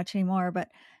so much anymore. But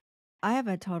I have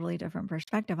a totally different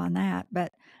perspective on that.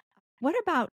 But what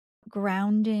about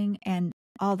grounding and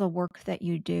all the work that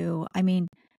you do? I mean,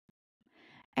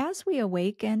 as we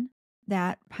awaken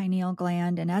that pineal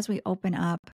gland and as we open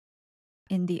up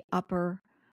in the upper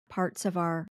parts of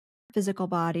our physical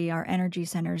body, our energy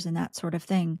centers, and that sort of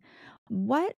thing,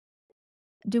 what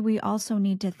do we also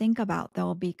need to think about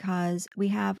though? Because we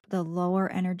have the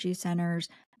lower energy centers,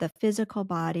 the physical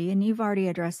body, and you've already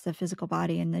addressed the physical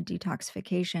body and the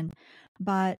detoxification.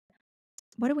 But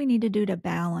what do we need to do to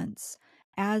balance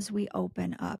as we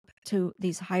open up to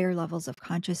these higher levels of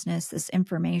consciousness, this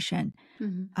information?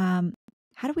 Mm-hmm.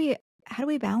 How do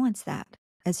we balance that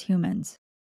as humans?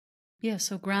 Yeah,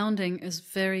 so grounding is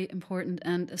very important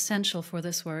and essential for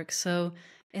this work. So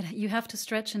you have to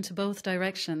stretch into both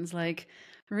directions, like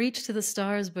reach to the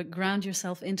stars, but ground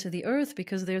yourself into the earth,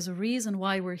 because there's a reason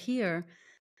why we're here.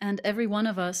 And every one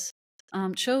of us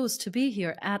chose to be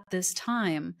here at this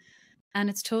time. And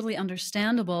it's totally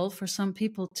understandable for some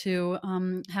people to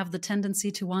have the tendency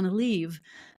to want to leave,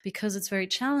 because it's very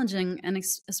challenging. And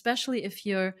especially if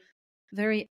you're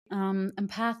very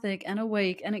empathic and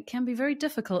awake, and it can be very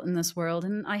difficult in this world.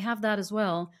 And I have that as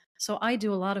well. So I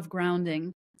do a lot of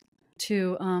grounding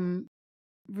to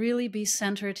really be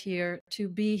centered here, to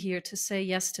be here, to say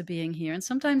yes to being here. And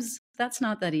sometimes that's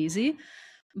not that easy.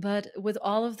 But with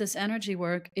all of this energy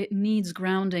work, it needs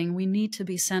grounding. We need to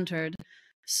be centered.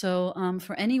 So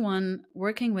for anyone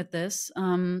working with this,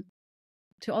 to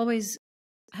always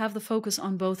have the focus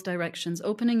on both directions,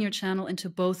 opening your channel into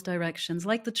both directions,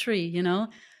 like the tree,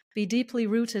 be deeply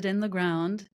rooted in the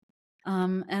ground,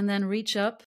 and then reach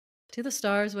up to the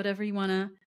stars, however you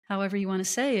want to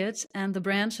say it, and the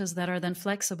branches that are then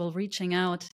flexible, reaching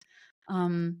out,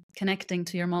 connecting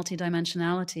to your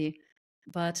multidimensionality.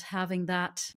 But having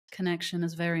that connection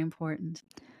is very important.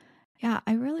 Yeah,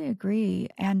 I really agree.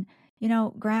 And,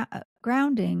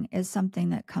 grounding is something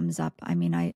that comes up. I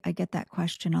mean, I get that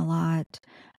question a lot,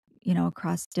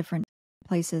 across different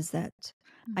places that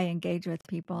I engage with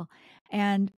people.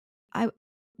 And I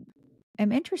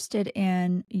am interested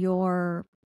in your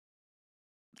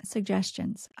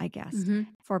suggestions, I guess,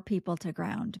 for people to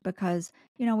ground because,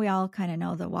 we all kind of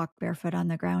know the walk barefoot on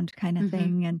the ground kind of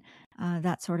thing and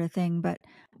that sort of thing. But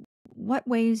what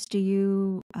ways do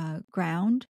you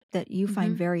ground that you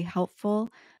find very helpful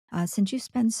since you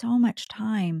spend so much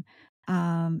time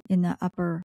in the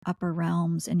upper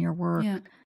realms in your work?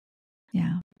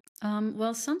 Yeah.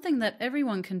 Well, something that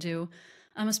everyone can do,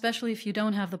 especially if you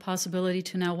don't have the possibility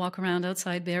to now walk around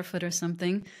outside barefoot or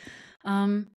something,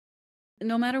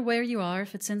 no matter where you are,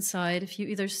 if it's inside, if you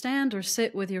either stand or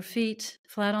sit with your feet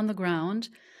flat on the ground,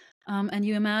 and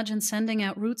you imagine sending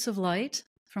out roots of light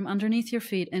from underneath your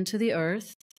feet into the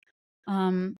earth,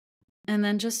 and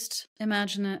then just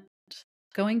imagine it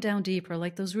going down deeper,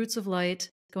 like those roots of light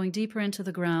going deeper into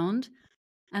the ground,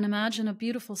 and imagine a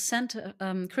beautiful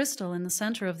crystal in the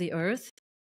center of the earth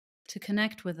to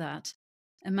connect with that.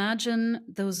 Imagine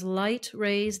those light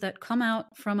rays that come out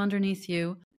from underneath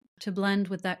you to blend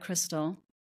with that crystal.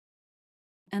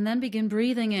 And then begin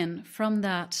breathing in from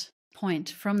that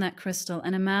point, from that crystal,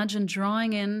 and imagine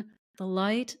drawing in the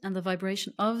light and the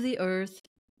vibration of the earth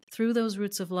through those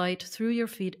roots of light, through your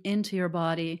feet, into your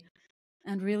body,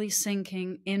 and really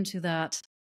sinking into that,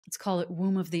 let's call it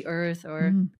womb of the earth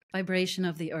or vibration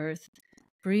of the earth.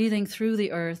 Breathing through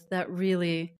the earth, that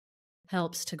really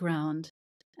helps to ground.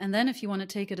 And then if you want to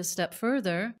take it a step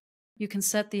further, you can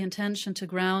set the intention to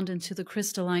ground into the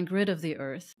crystalline grid of the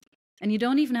earth. And you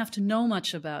don't even have to know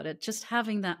much about it. Just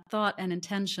having that thought and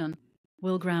intention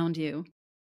will ground you.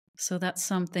 So that's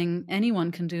something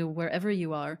anyone can do wherever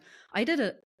you are. I did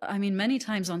it, many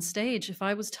times on stage. If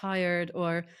I was tired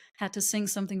or had to sing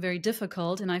something very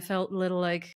difficult and I felt a little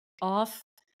off,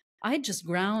 I'd just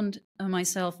ground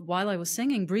myself while I was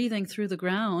singing, breathing through the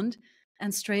ground.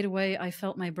 And straight away, I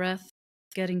felt my breath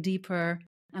getting deeper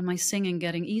and my singing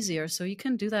getting easier. So you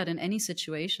can do that in any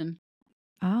situation.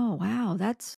 Oh, wow.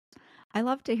 I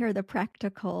love to hear the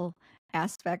practical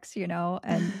aspects,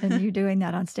 and you doing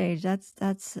that on stage.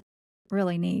 That's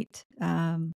really neat.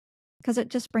 Because it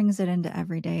just brings it into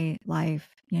everyday life,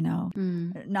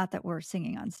 Not that we're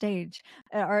singing on stage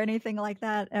or anything like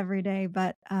that every day,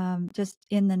 but just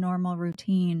in the normal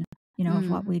routine, of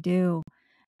what we do.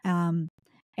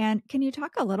 And can you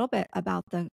talk a little bit about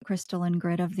the crystalline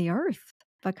grid of the earth?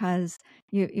 Because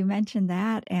you mentioned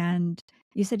that, and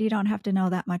you said you don't have to know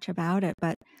that much about it,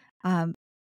 but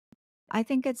I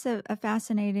think it's a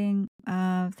fascinating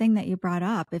thing that you brought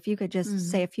up. If you could just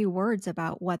say a few words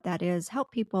about what that is,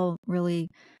 help people really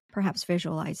perhaps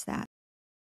visualize that.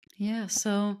 Yeah,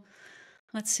 so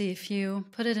let's see if you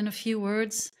put it in a few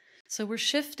words. So we're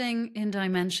shifting in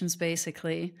dimensions,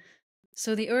 basically.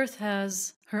 So the earth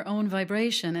has her own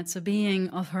vibration. It's a being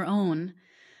of her own.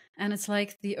 And it's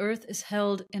like the earth is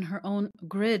held in her own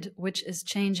grid, which is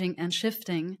changing and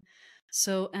shifting.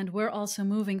 So, and we're also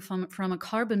moving from a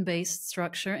carbon-based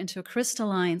structure into a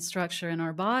crystalline structure in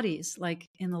our bodies, like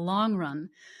in the long run.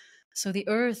 So the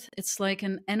earth, it's like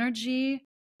an energy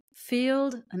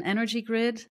field, an energy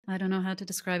grid. I don't know how to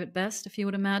describe it best, if you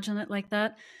would imagine it like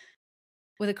that,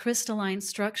 with a crystalline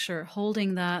structure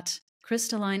holding that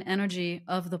crystalline energy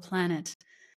of the planet.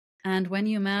 And when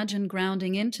you imagine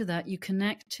grounding into that, you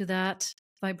connect to that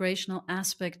vibrational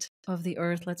aspect of the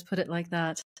earth. Let's put it like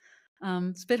that.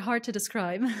 It's a bit hard to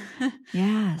describe.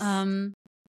 Yes.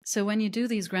 So when you do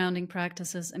these grounding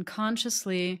practices and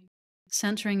consciously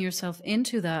centering yourself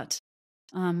into that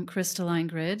crystalline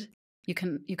grid, you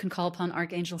can call upon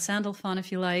Archangel Sandalphon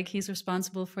if you like. He's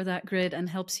responsible for that grid and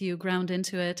helps you ground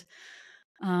into it.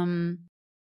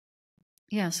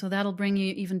 So that'll bring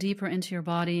you even deeper into your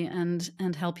body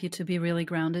and help you to be really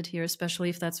grounded here, especially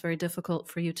if that's very difficult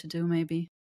for you to do, maybe.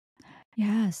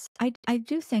 Yes, I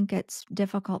do think it's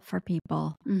difficult for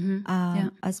people,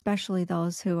 especially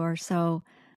those who are so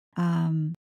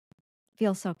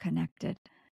feel so connected,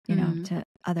 to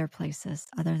other places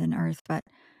other than Earth. But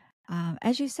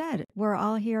as you said, we're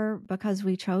all here because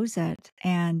we chose it,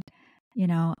 and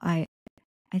I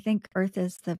think Earth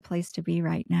is the place to be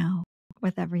right now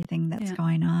with everything that's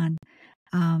going on.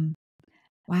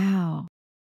 Wow.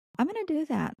 I'm going to do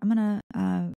that. I'm going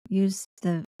to use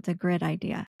the grid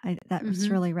idea. That was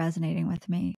really resonating with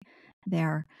me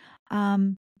there.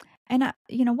 And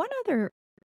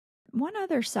one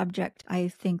other subject I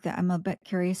think that I'm a bit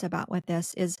curious about with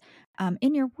this is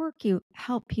in your work you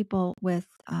help people with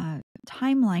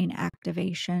timeline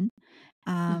activation.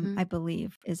 I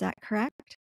believe, is that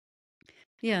correct?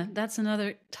 Yeah, that's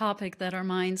another topic that our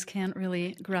minds can't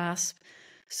really grasp.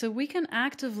 So we can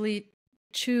actively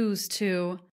choose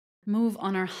to move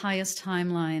on our highest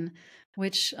timeline,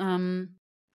 which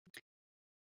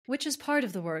which is part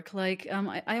of the work. Like,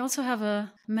 I also have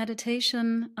a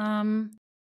meditation on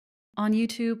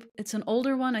YouTube. It's an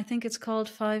older one. I think it's called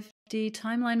 5D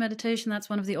Timeline Meditation. That's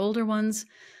one of the older ones,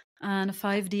 and a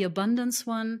 5D Abundance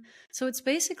one. So it's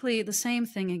basically the same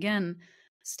thing again.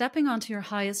 Stepping onto your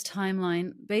highest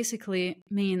timeline basically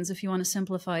means, if you want to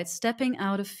simplify it, stepping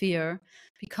out of fear,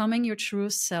 becoming your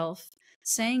truest self,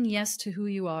 saying yes to who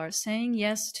you are, saying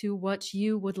yes to what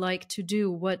you would like to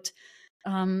do, what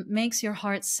makes your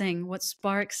heart sing, what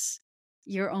sparks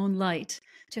your own light,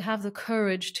 to have the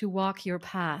courage to walk your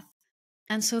path.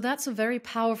 And so that's a very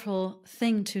powerful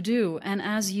thing to do. And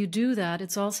as you do that,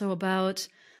 it's also about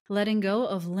letting go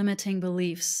of limiting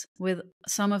beliefs. With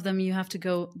some of them, you have to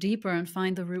go deeper and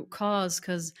find the root cause,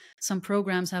 because some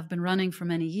programs have been running for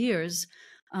many years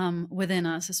within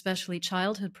us, especially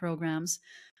childhood programs.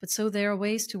 But so there are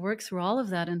ways to work through all of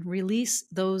that and release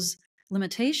those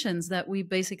limitations that we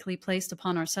basically placed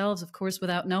upon ourselves, of course,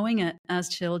 without knowing it as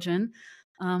children,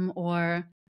 or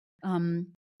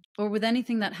with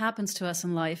anything that happens to us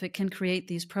in life. It can create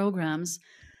these programs.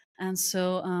 And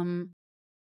so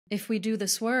if we do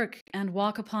this work and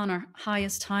walk upon our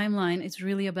highest timeline, it's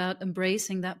really about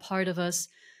embracing that part of us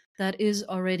that is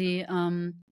already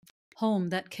home,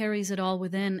 that carries it all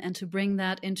within, and to bring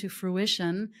that into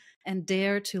fruition and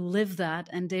dare to live that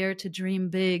and dare to dream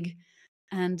big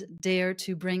and dare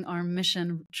to bring our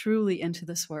mission truly into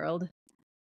this world.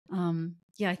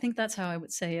 Yeah, I think that's how I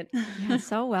would say it. Yeah,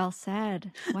 so well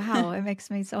said. Wow, it makes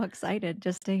me so excited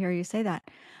just to hear you say that.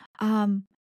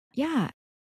 Yeah,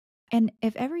 and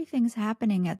if everything's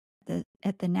happening at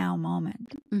the now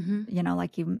moment, Mm-hmm.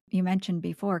 like you mentioned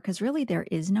before, because really there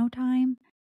is no time.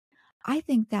 I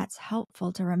think that's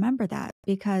helpful to remember that,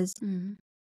 because Mm-hmm.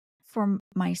 for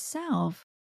myself,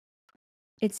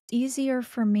 it's easier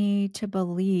for me to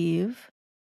believe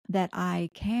that I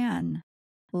can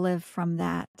live from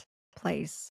that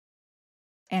place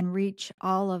and reach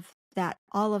all of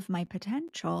my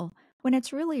potential, when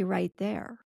it's really right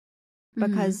there. Mm-hmm.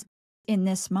 Because in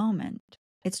this moment,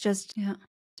 it's just Yeah.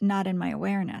 not in my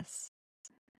awareness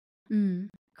Mm.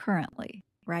 currently,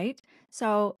 right?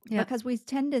 So, Yeah. because we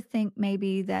tend to think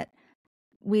maybe that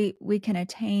we can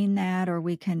attain that, or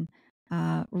we can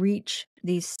reach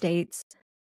these states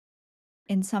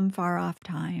in some far off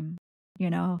time,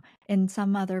 in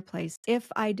some other place.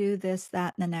 If I do this,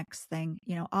 that, and the next thing,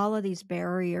 all of these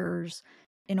barriers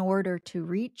in order to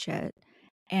reach it.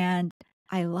 And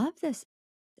I love this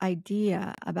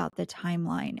idea about the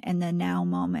timeline and the now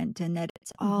moment, and that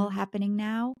it's all Mm-hmm. happening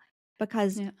now,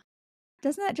 because Yeah.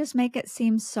 doesn't that just make it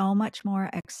seem so much more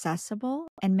accessible,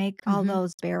 and make all Mm-hmm.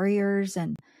 those barriers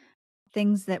and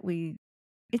things that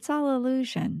it's all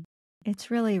illusion. It's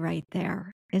really right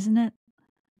there, isn't it?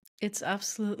 It's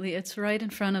right in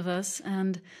front of us.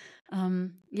 And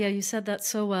yeah, you said that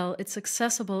so well. It's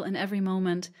accessible in every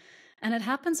moment. And it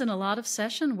happens in a lot of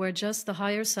session where just the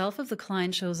higher self of the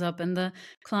client shows up, and the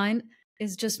client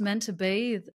is just meant to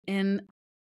bathe in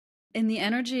the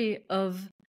energy of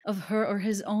her or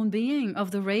his own being, of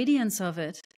the radiance of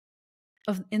it,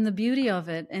 in the beauty of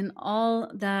it, in all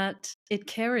that it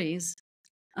carries.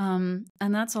 And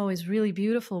that's always really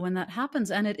beautiful when that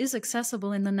happens. And it is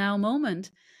accessible in the now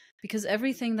moment, because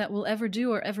everything that we'll ever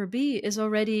do or ever be is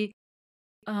already,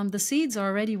 the seeds are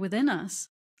already within us.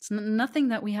 It's nothing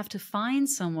that we have to find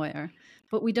somewhere,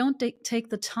 but we don't take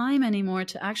the time anymore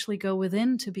to actually go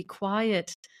within, to be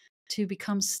quiet, to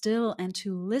become still, and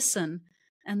to listen.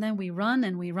 And then we run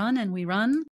and we run and we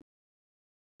run,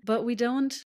 but we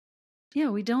don't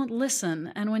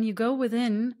listen. And when you go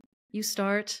within, you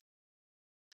start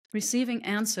receiving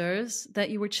answers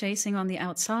that you were chasing on the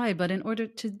outside. But in order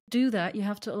to do that, you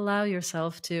have to allow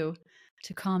yourself to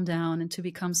calm down and to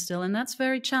become still. And that's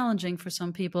very challenging for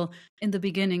some people in the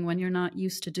beginning, when you're not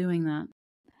used to doing that.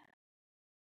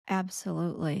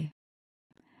 Absolutely.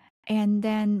 And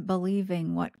then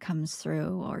believing what comes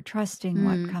through, or trusting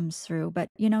what Mm. comes through. But,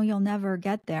 you'll never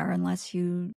get there unless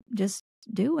you just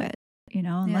do it,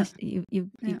 Yeah. unless Yeah.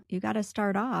 you got to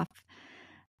start off.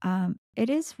 It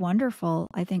is wonderful.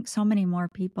 I think so many more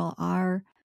people are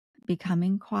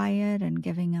becoming quiet and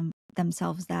giving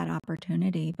themselves that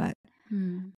opportunity. But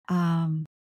Mm.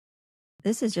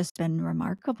 this has just been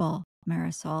remarkable,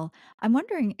 Marysol. I'm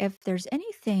wondering if there's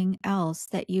anything else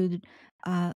that you'd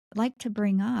like to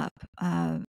bring up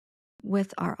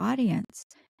with our audience.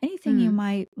 Anything you Mm.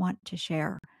 might want to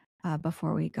share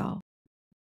before we go?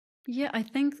 Yeah, I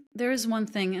think there is one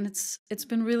thing, and it's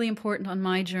been really important on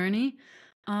my journey.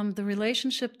 The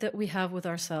relationship that we have with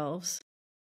ourselves.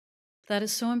 That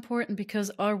is so important,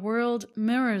 because our world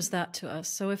mirrors that to us.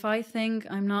 So if I think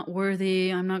I'm not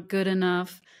worthy, I'm not good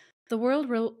enough, the world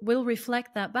will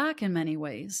reflect that back in many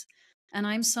ways. And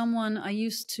I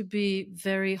used to be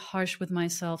very harsh with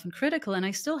myself and critical, and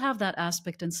I still have that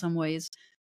aspect in some ways.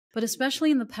 But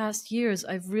especially in the past years,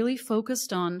 I've really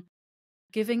focused on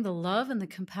giving the love and the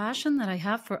compassion that I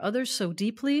have for others so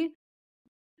deeply,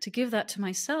 to give that to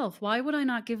myself. Why would I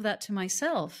not give that to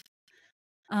myself?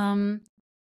 And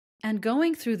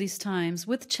going through these times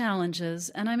with challenges,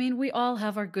 and I mean, we all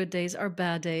have our good days, our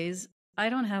bad days. I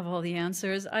don't have all the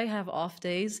answers. I have off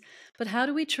days. But how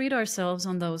do we treat ourselves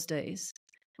on those days?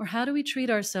 Or how do we treat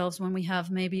ourselves when we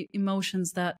have maybe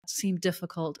emotions that seem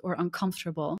difficult or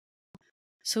uncomfortable?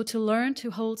 So to learn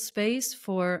to hold space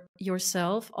for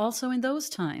yourself also in those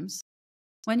times,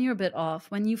 when you're a bit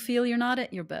off, when you feel you're not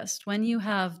at your best, when you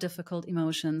have difficult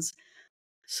emotions.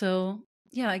 So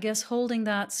yeah, I guess holding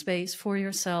that space for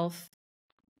yourself,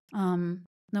 no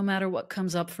matter what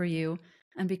comes up for you,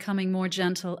 and becoming more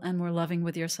gentle and more loving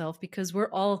with yourself, because we're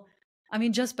all, I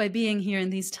mean, just by being here in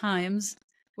these times,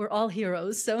 we're all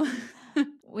heroes. So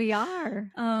we are.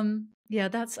 Yeah,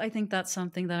 I think that's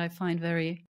something that I find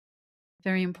very,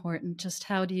 very important. Just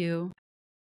how do you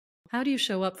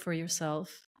show up for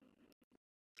yourself?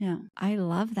 Yeah. I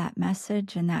love that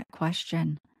message and that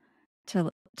question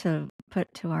to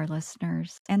put to our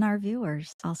listeners and our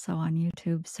viewers also on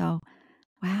YouTube. So,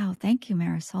 wow, thank you,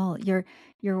 Marysol.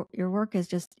 Your work is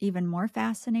just even more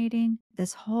fascinating.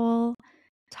 This whole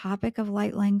topic of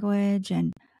light language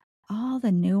and all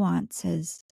the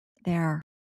nuances there.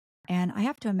 And I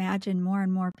have to imagine more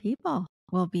and more people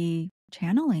will be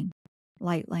channeling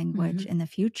light language in the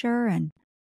future. And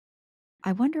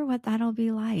I wonder what that'll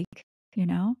be like, you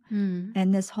know?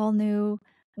 And this whole new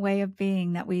way of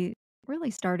being that we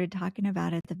really started talking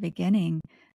about at the beginning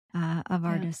of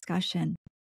our discussion,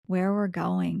 where we're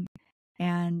going.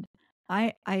 And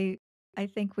I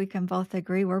think we can both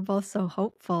agree we're both so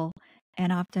hopeful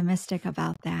and optimistic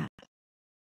about that.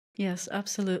 Yes,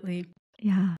 absolutely.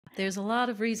 Yeah. There's a lot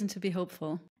of reason to be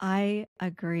hopeful. I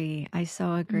agree. I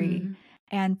so agree.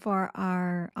 And for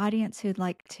our audience who'd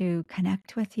like to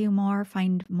connect with you more,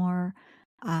 find more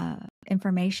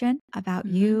information about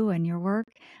you and your work,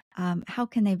 how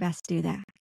can they best do that?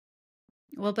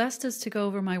 Well, best is to go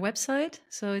over my website.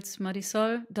 So it's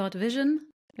marysol.vision.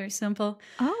 Very simple.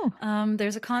 Oh.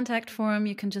 There's a contact form.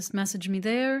 You can just message me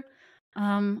there.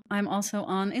 I'm also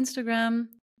on Instagram,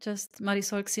 just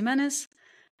Marysol Ximenez.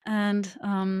 And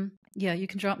yeah, you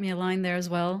can drop me a line there as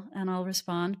well, and I'll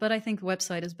respond. But I think the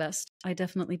website is best. I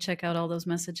definitely check out all those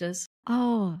messages.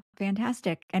 Oh,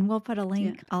 fantastic. And we'll put a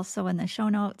link also in the show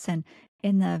notes and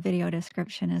in the video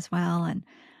description as well. And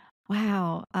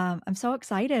wow, I'm so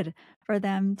excited for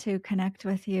them to connect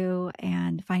with you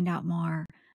and find out more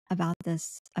about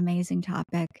this amazing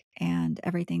topic and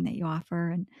everything that you offer.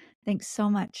 And thanks so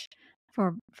much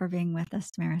for being with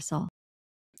us, Marysol.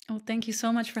 Oh, thank you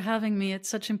so much for having me. It's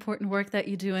such important work that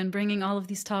you do and bringing all of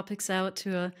these topics out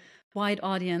to a wide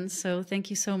audience. So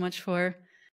thank you so much for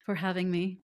having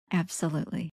me.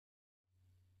 Absolutely.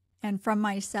 And from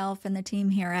myself and the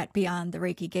team here at Beyond the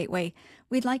Reiki Gateway,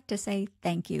 we'd like to say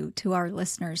thank you to our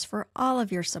listeners for all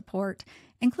of your support,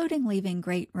 including leaving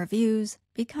great reviews,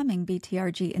 becoming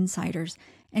BTRG insiders,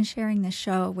 and sharing the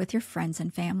show with your friends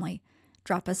and family.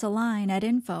 Drop us a line at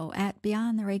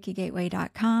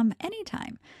info@beyondthereikigateway.com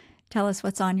anytime. Tell us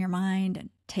what's on your mind and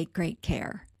take great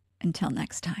care. Until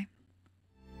next time.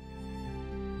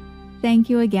 Thank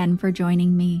you again for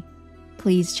joining me.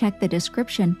 Please check the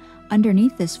description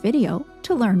underneath this video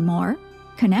to learn more,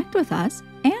 connect with us,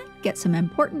 and get some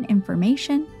important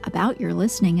information about your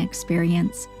listening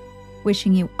experience.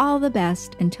 Wishing you all the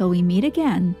best until we meet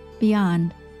again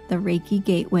beyond the Reiki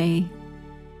Gateway.